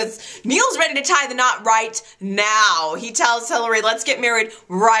up because Neil's ready to tie the knot right now. He tells Hilary, let's get married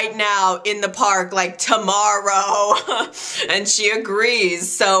right now in the park, like tomorrow. And she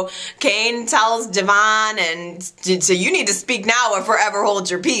agrees. So Kane tells Devon, and so you need to speak now or forever hold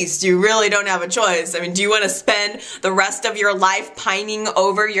your peace. You really don't have a choice. I mean, do you want to spend the rest of your life pining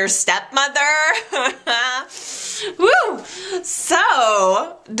over your stepmother? Woo!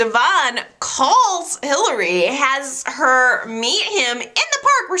 So Devon calls Hilary, has her meet him in the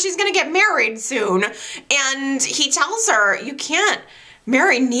park where she's gonna get married soon, and he tells her, you can't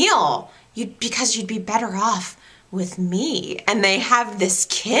marry Neil because you'd be better off with me. And they have this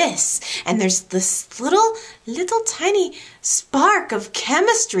kiss, and there's this little tiny spark of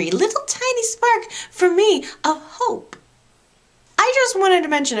chemistry, little tiny spark for me of hope. I just wanted to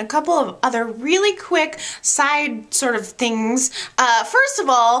mention a couple of other really quick side sort of things. First of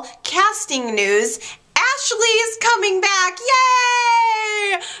all, casting news. Ashley is coming back.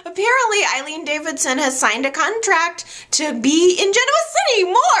 Yay! Apparently, Eileen Davidson has signed a contract to be in Genoa City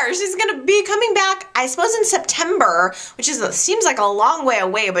more. She's going to be coming back, I suppose, in September, which seems like a long way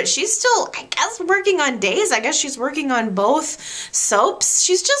away, but she's still, I guess, working on days. I guess she's working on both soaps.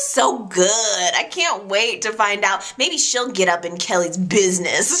 She's just so good. I can't wait to find out. Maybe she'll get up in Kelly's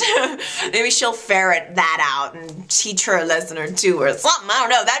business. Maybe she'll ferret that out and teach her a lesson or two or something. I don't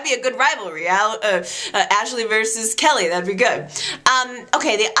know. That'd be a good rivalry. Ashley versus Kelly, that'd be good.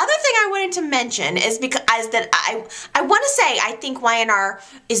 Okay, the other thing I wanted to mention is that I want to say I think Y&R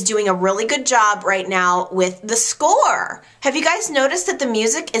is doing a really good job right now with the score. Have you guys noticed that the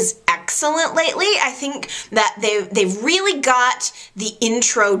music is excellent lately? I think that they've really got the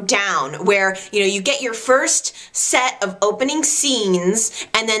intro down, where you get your first set of opening scenes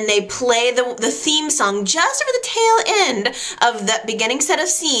and then they play the theme song just over the tail end of the beginning set of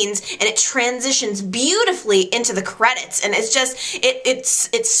scenes, and it transitions beautifully into the credits, and it's just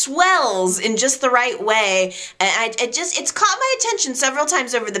it swells in just the right way, and it's caught my attention several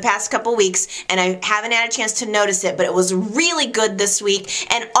times over the past couple weeks, and I haven't had a chance to notice it, but it was really good this week.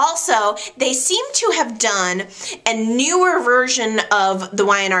 And also they seem to have done a newer version of the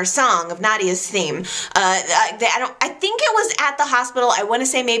Y&R song, of Nadia's theme. I think it was at the hospital. I want to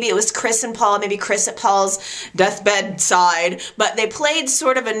say maybe it was Chris and Paul, maybe Chris at Paul's deathbed side, but they played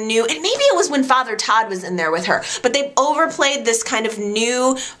sort of a new, and maybe it was when Father Todd was in there with her, but they overplayed this kind of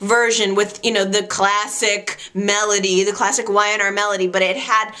new version with, the classic melody, the classic Y&R melody, but it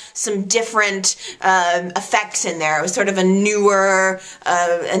had some different effects in there. It was sort of a newer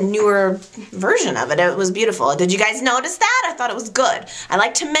version of it. It was beautiful. Did you guys notice that? I thought it was good. I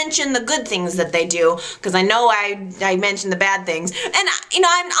like to mention the good things that they do, because I know I mentioned the bad things. And,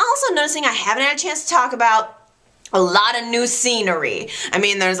 I'm also noticing I haven't had a chance to talk about a lot of new scenery. I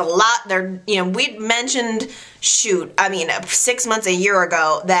mean, there's a lot there. We'd mentioned, 6 months, a year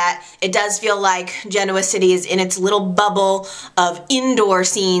ago, that it does feel like Genoa City is in its little bubble of indoor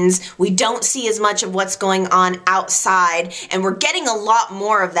scenes. We don't see as much of what's going on outside, and we're getting a lot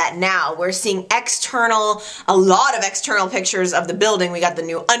more of that now. We're seeing a lot of external pictures of the building. We got the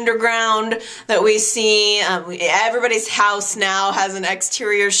new underground that we see. Everybody's house now has an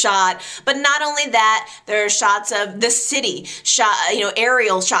exterior shot, but not only that, there are shots of the city,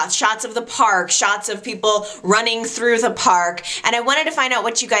 aerial shots of the park, shots of people running through the park, and I wanted to find out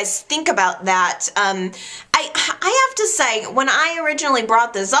what you guys think about that. I have to say, when I originally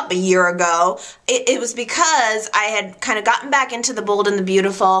brought this up a year ago, it was because I had kind of gotten back into The Bold and the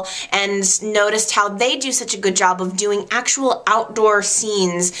Beautiful and noticed how they do such a good job of doing actual outdoor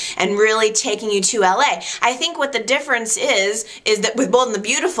scenes and really taking you to LA. I think what the difference is that with Bold and the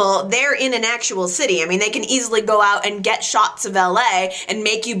Beautiful, they're in an actual city. I mean, they can easily go out and get shots of LA and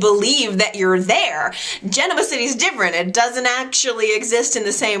make you believe that you're there. Genoa City's different. It doesn't actually exist in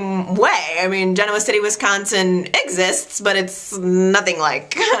the same way. I mean, Genoa City, Wisconsin exists, but it's nothing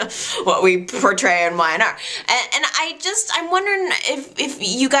like what we portray in Y&R. And I'm wondering if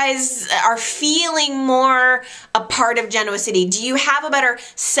you guys are feeling more a part of Genoa City. Do you have a better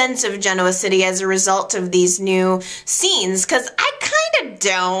sense of Genoa City as a result of these new scenes? Because I kind of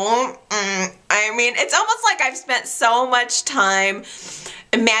don't. I mean, it's almost like I've spent so much time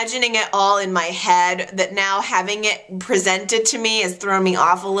imagining it all in my head that now having it presented to me has thrown me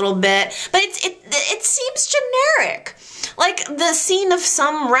off a little bit. But it seems generic. Like the scene of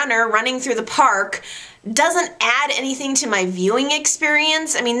some runner running through the park doesn't add anything to my viewing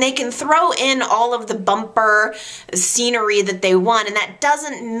experience. I mean, they can throw in all of the bumper scenery that they want, and that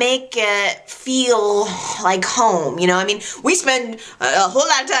doesn't make it feel like home, I mean, we spend a whole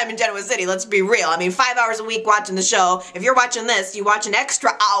lot of time in Genoa City, let's be real. I mean, 5 hours a week watching the show. If you're watching this, you watch an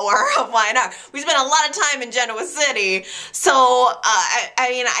extra hour of Y&R. We spend a lot of time in Genoa City, so,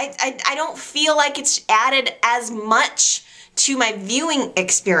 I don't feel like it's added as much to my viewing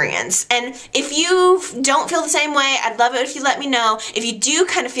experience. And if you don't feel the same way, I'd love it if you let me know. If you do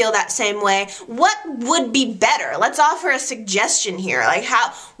kind of feel that same way, what would be better? Let's offer a suggestion here. Like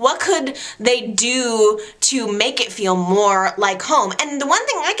what could they do to make it feel more like home? And the one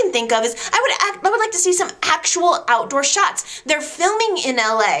thing I can think of is I would like to see some actual outdoor shots. They're filming in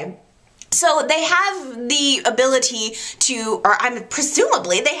LA. So they have the ability to,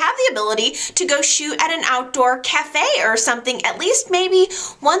 presumably, they have the ability to go shoot at an outdoor cafe or something, at least maybe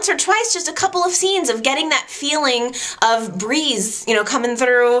once or twice, just a couple of scenes of getting that feeling of breeze, coming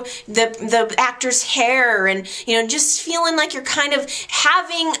through the actor's hair, and, just feeling like you're kind of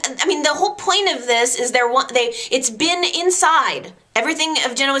having, the whole point of this is it's been inside. Everything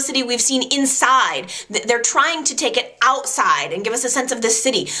of Genoa City we've seen inside. They're trying to take it outside and give us a sense of the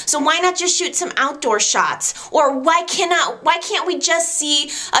city. So why not just shoot some outdoor shots? Or why can't we just see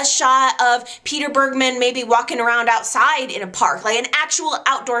a shot of Peter Bergman maybe walking around outside in a park, like an actual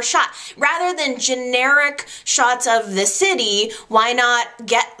outdoor shot? Rather than generic shots of the city, why not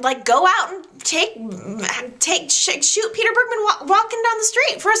go out and shoot Peter Bergman walking down the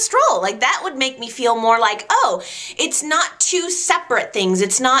street for a stroll. Like, that would make me feel more like, oh, it's not two separate things.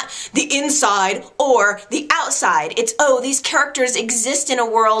 It's not the inside or the outside. It's, oh, these characters exist in a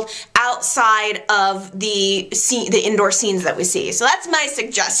world outside of the indoor scenes that we see. So that's my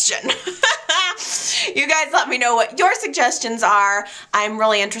suggestion. You guys let me know what your suggestions are. I'm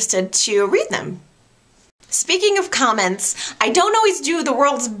really interested to read them. Speaking of comments, I don't always do the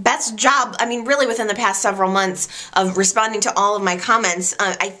world's best job, I mean really within the past several months, of responding to all of my comments.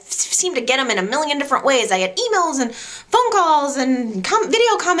 I seem to get them in a million different ways. I get emails and phone calls and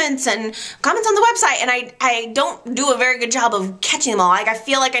video comments and comments on the website, and I don't do a very good job of catching them all. Like, I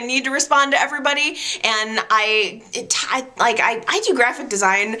feel like I need to respond to everybody, and I do graphic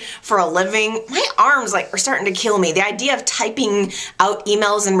design for a living. My arms are starting to kill me. The idea of typing out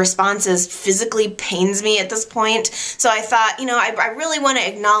emails and responses physically pains me at this point. So I thought, I really want to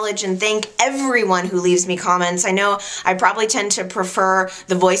acknowledge and thank everyone who leaves me comments. I know I probably tend to prefer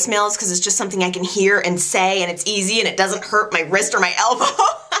the voicemails because it's just something I can hear and say, and it's easy and it doesn't hurt my wrist or my elbow.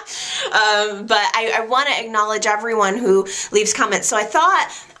 But I want to acknowledge everyone who leaves comments. So I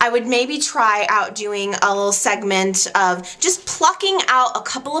thought I would maybe try out doing a little segment of just plucking out a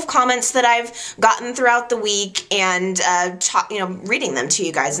couple of comments that I've gotten throughout the week and reading them to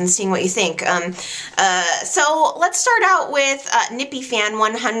you guys and seeing what you think. So let's start out with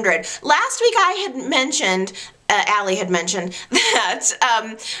NippyFan100. Last week I had mentioned Allie had mentioned that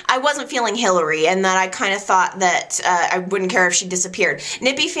I wasn't feeling Hilary, and that I kind of thought that I wouldn't care if she disappeared.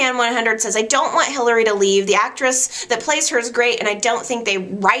 NippyFan100 says, I don't want Hilary to leave. The actress that plays her is great, and I don't think they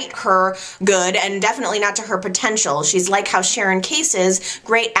write her good, and definitely not to her potential. She's like how Sharon Case is,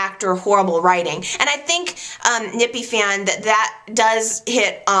 great actor, horrible writing. And I think, NippyFan, that does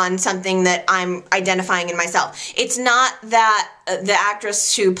hit on something that I'm identifying in myself. It's not that the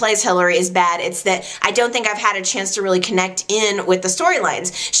actress who plays Hilary is bad. It's that I don't think I've had a chance to really connect in with the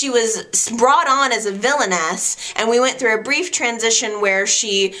storylines. She was brought on as a villainess, and we went through a brief transition where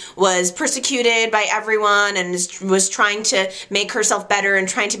she was persecuted by everyone and was trying to make herself better and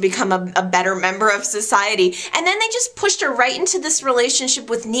trying to become a better member of society. And then they just pushed her right into this relationship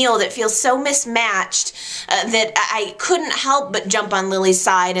with Neil that feels so mismatched that I couldn't help but jump on Lily's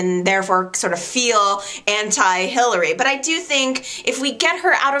side and therefore sort of feel anti-Hilary. But I do think if we get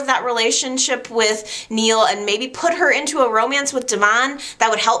her out of that relationship with Neil and maybe put her into a romance with Devon, that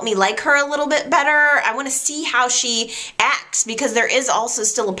would help me like her a little bit better. I want to see how she acts, because there is also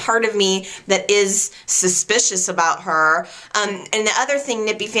still a part of me that is suspicious about her. And the other thing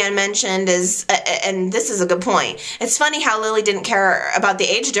NippyFan mentioned is, and this is a good point, it's funny how Lily didn't care about the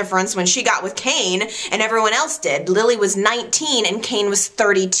age difference when she got with Kane and everyone else did. Lily was 19 and Kane was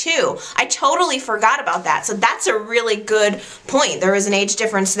 32. I totally forgot about that. So that's a really good point. There was an age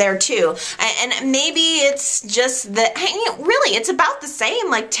difference there too. And maybe it's just that, really, it's about the same,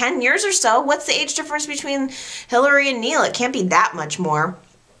 like 10 years or so. What's the age difference between Hilary and Neil? It can't be that much more.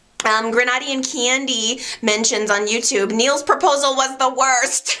 Grenadian Candy mentions on YouTube, Neil's proposal was the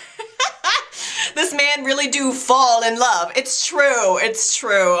worst. This man really do fall in love. It's true. It's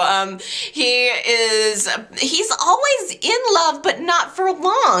true. He's always in love, but not for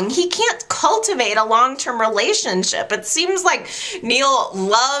long. He can't cultivate a long-term relationship. It seems like Neil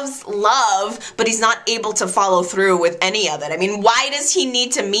loves love, but he's not able to follow through with any of it. I mean, why does he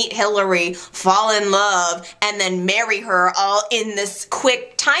need to meet Hilary, fall in love, and then marry her all in this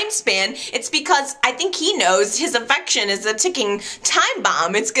quick time span? It's because I think he knows his affection is a ticking time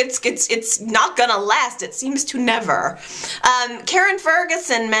bomb. It's not gonna last. It seems to never. Karen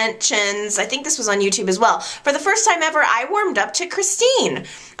Ferguson mentions, I think this was on YouTube as well, for the first time ever, I warmed up to Christine.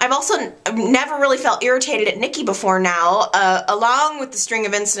 I've also never really felt irritated at Nikki before now, along with the string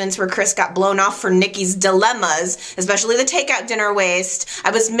of incidents where Chris got blown off for Nikki's dilemmas, especially the takeout dinner waste. I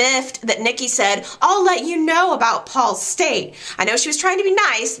was miffed that Nikki said, I'll let you know about Paul's state. I know she was trying to be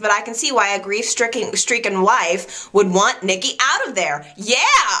nice, but I can see why a grief-stricken wife would want Nikki out of there. Yeah!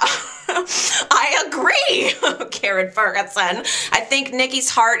 I agree, Karen Ferguson. I think Nikki's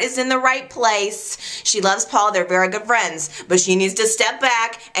heart is in the right place. She loves Paul. They're very good friends, but she needs to step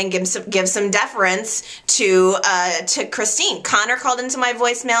back and give some deference to Christine. Connor called into my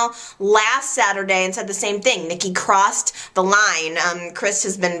voicemail last Saturday and said the same thing. Nikki crossed the line. Chris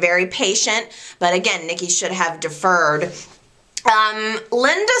has been very patient, but again, Nikki should have deferred.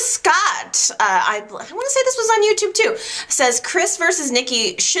 Linda Scott, I want to say this was on YouTube too, says Chris versus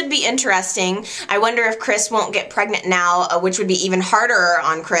Nikki should be interesting. I wonder if Chris won't get pregnant now, which would be even harder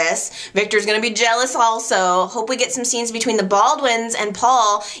on Chris. Victor's going to be jealous also. Hope we get some scenes between the Baldwins and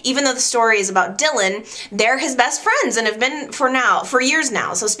Paul, even though the story is about Dylan. They're his best friends and have been for years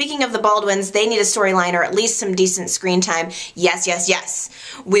now. So speaking of the Baldwins, they need a storyline or at least some decent screen time. Yes, yes, yes.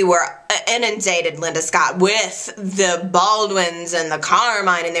 We were inundated, Linda Scott, with the Baldwins and the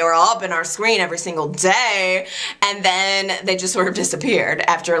Carmine, and they were all up in our screen every single day, and then they just sort of disappeared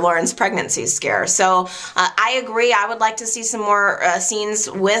after Lauren's pregnancy scare. So I agree. I would like to see some more scenes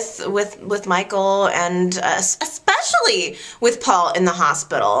with Michael, and especially with Paul in the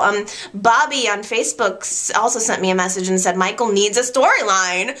hospital. Bobby on Facebook also sent me a message and said Michael needs a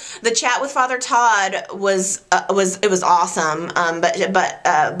storyline. The chat with Father Todd was awesome.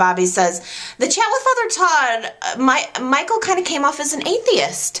 But Bobby says the chat with Father Todd, Michael kind of came off as an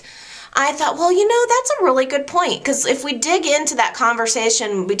atheist. I thought, well, you know, that's a really good point, because if we dig into that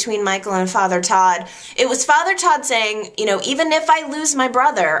conversation between Michael and Father Todd, it was Father Todd saying, you know, even if I lose my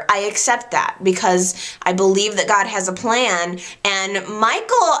brother, I accept that because I believe that God has a plan. And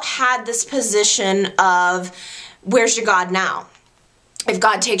Michael had this position of, where's your God now? If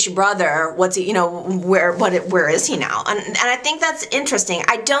God takes your brother, what's he, you know, where is he now? And I think that's interesting.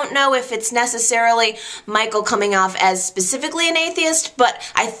 I don't know if it's necessarily Michael coming off as specifically an atheist, but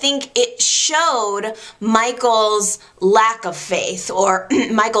I think it showed Michael's lack of faith, or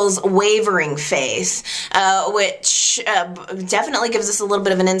Michael's wavering faith, which definitely gives us a little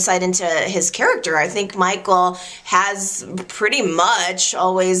bit of an insight into his character. I think Michael has pretty much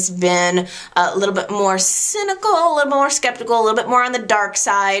always been a little bit more cynical, a little bit more skeptical, a little bit more on the dark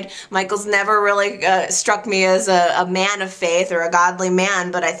side. Michael's never really struck me as a man of faith or a godly man,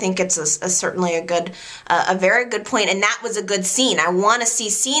 but I think it's certainly a very good point, and that was a good scene. I want to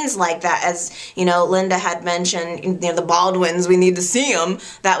see scenes like that, as you know, Linda had mentioned, you know, the Baldwins, we need to see them.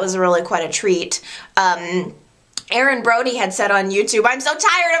 That was really quite a treat. Aaron Brody had said on YouTube, I'm so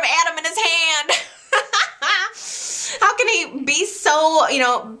tired of Adam in his hand. How can he be so, you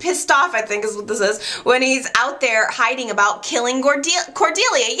know, pissed off, I think is what this is, when he's out there hiding about killing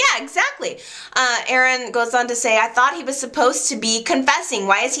Cordelia? Yeah, exactly. Aaron goes on to say, I thought he was supposed to be confessing.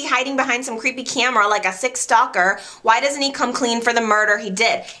 Why is he hiding behind some creepy camera like a sick stalker? Why doesn't he come clean for the murder he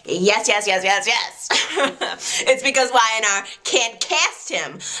did? Yes, yes, yes, yes, yes. It's because Y&R can't cast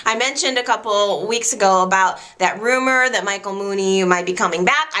him. I mentioned a couple weeks ago about that rumor that Michael Mooney might be coming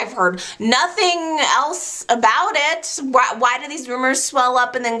back. I've heard nothing else about it. Why do these rumors swell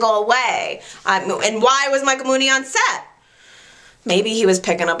up and then go away? And why was Michael Mooney on set? Maybe he was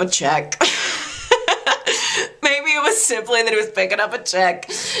picking up a check. Maybe it was simply that he was picking up a check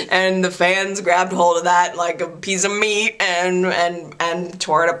and the fans grabbed hold of that like a piece of meat and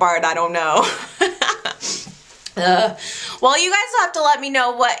tore it apart. I don't know. Well, you guys will have to let me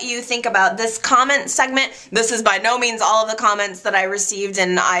know what you think about this comment segment. This is by no means all of the comments that I received,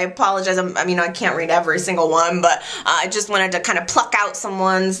 and I apologize. I mean, I can't read every single one, but I just wanted to kind of pluck out some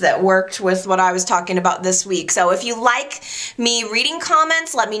ones that worked with what I was talking about this week. So if you like me reading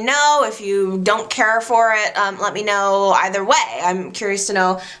comments, let me know. If you don't care for it, let me know either way. I'm curious to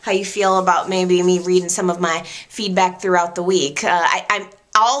know how you feel about maybe me reading some of my feedback throughout the week. I'm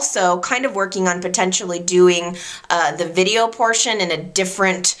also kind of working on potentially doing the video portion in a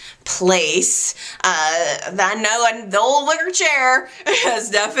different place. I know the old wicker chair has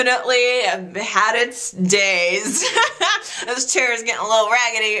definitely had its days. This chair is getting a little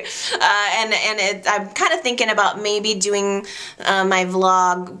raggedy, and I'm kind of thinking about maybe doing my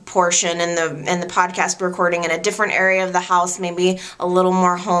vlog portion and the podcast recording in a different area of the house, maybe a little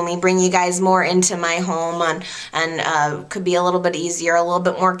more homey, bring you guys more into my home, and could be a little bit easier, a little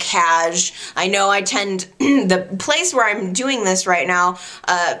bit more cash. I know I tend the place where I'm doing this right now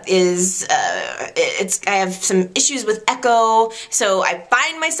is I have some issues with echo, so I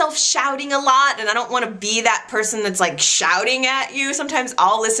find myself shouting a lot, and I don't want to be that person that's like shouting at you. Sometimes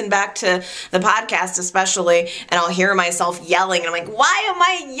I'll listen back to the podcast especially, and I'll hear myself yelling, and I'm like, why am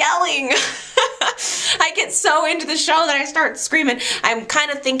I yelling? I get so into the show that I start screaming. I'm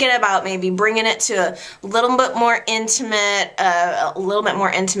kind of thinking about maybe bringing it to a little bit more intimate,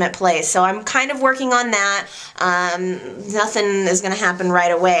 place. So I'm kind of working on that. Nothing is going to happen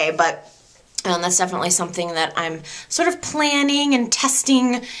right away, but that's definitely something that I'm sort of planning and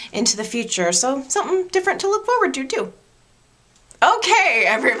testing into the future. So something different to look forward to too. Okay,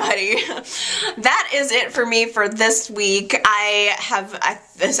 everybody, that is it for me for this week. I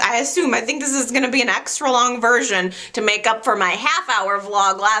think this is going to be an extra long version to make up for my half-hour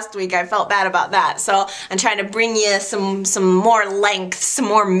vlog last week. I felt bad about that, so I'm trying to bring you some more length, some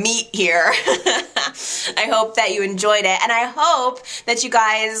more meat here. I hope that you enjoyed it, and I hope that you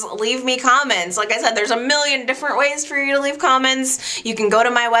guys leave me comments. Like I said, there's a million different ways for you to leave comments. You can go to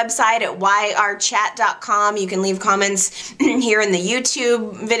my website at yrchat.com. You can leave comments here in the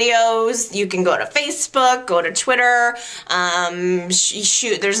YouTube videos. You can go to Facebook, go to Twitter.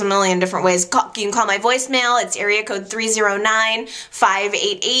 Shoot, there's a million different ways. You can call my voicemail. It's area code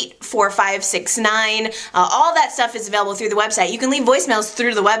 309-588-4569. All that stuff is available through the website. You can leave voicemails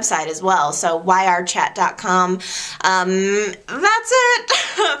through the website as well, so yrchat.com. That's it.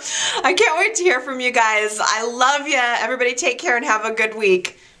 I can't wait to hear from you guys. I love you. Everybody take care and have a good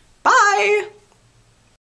week. Bye.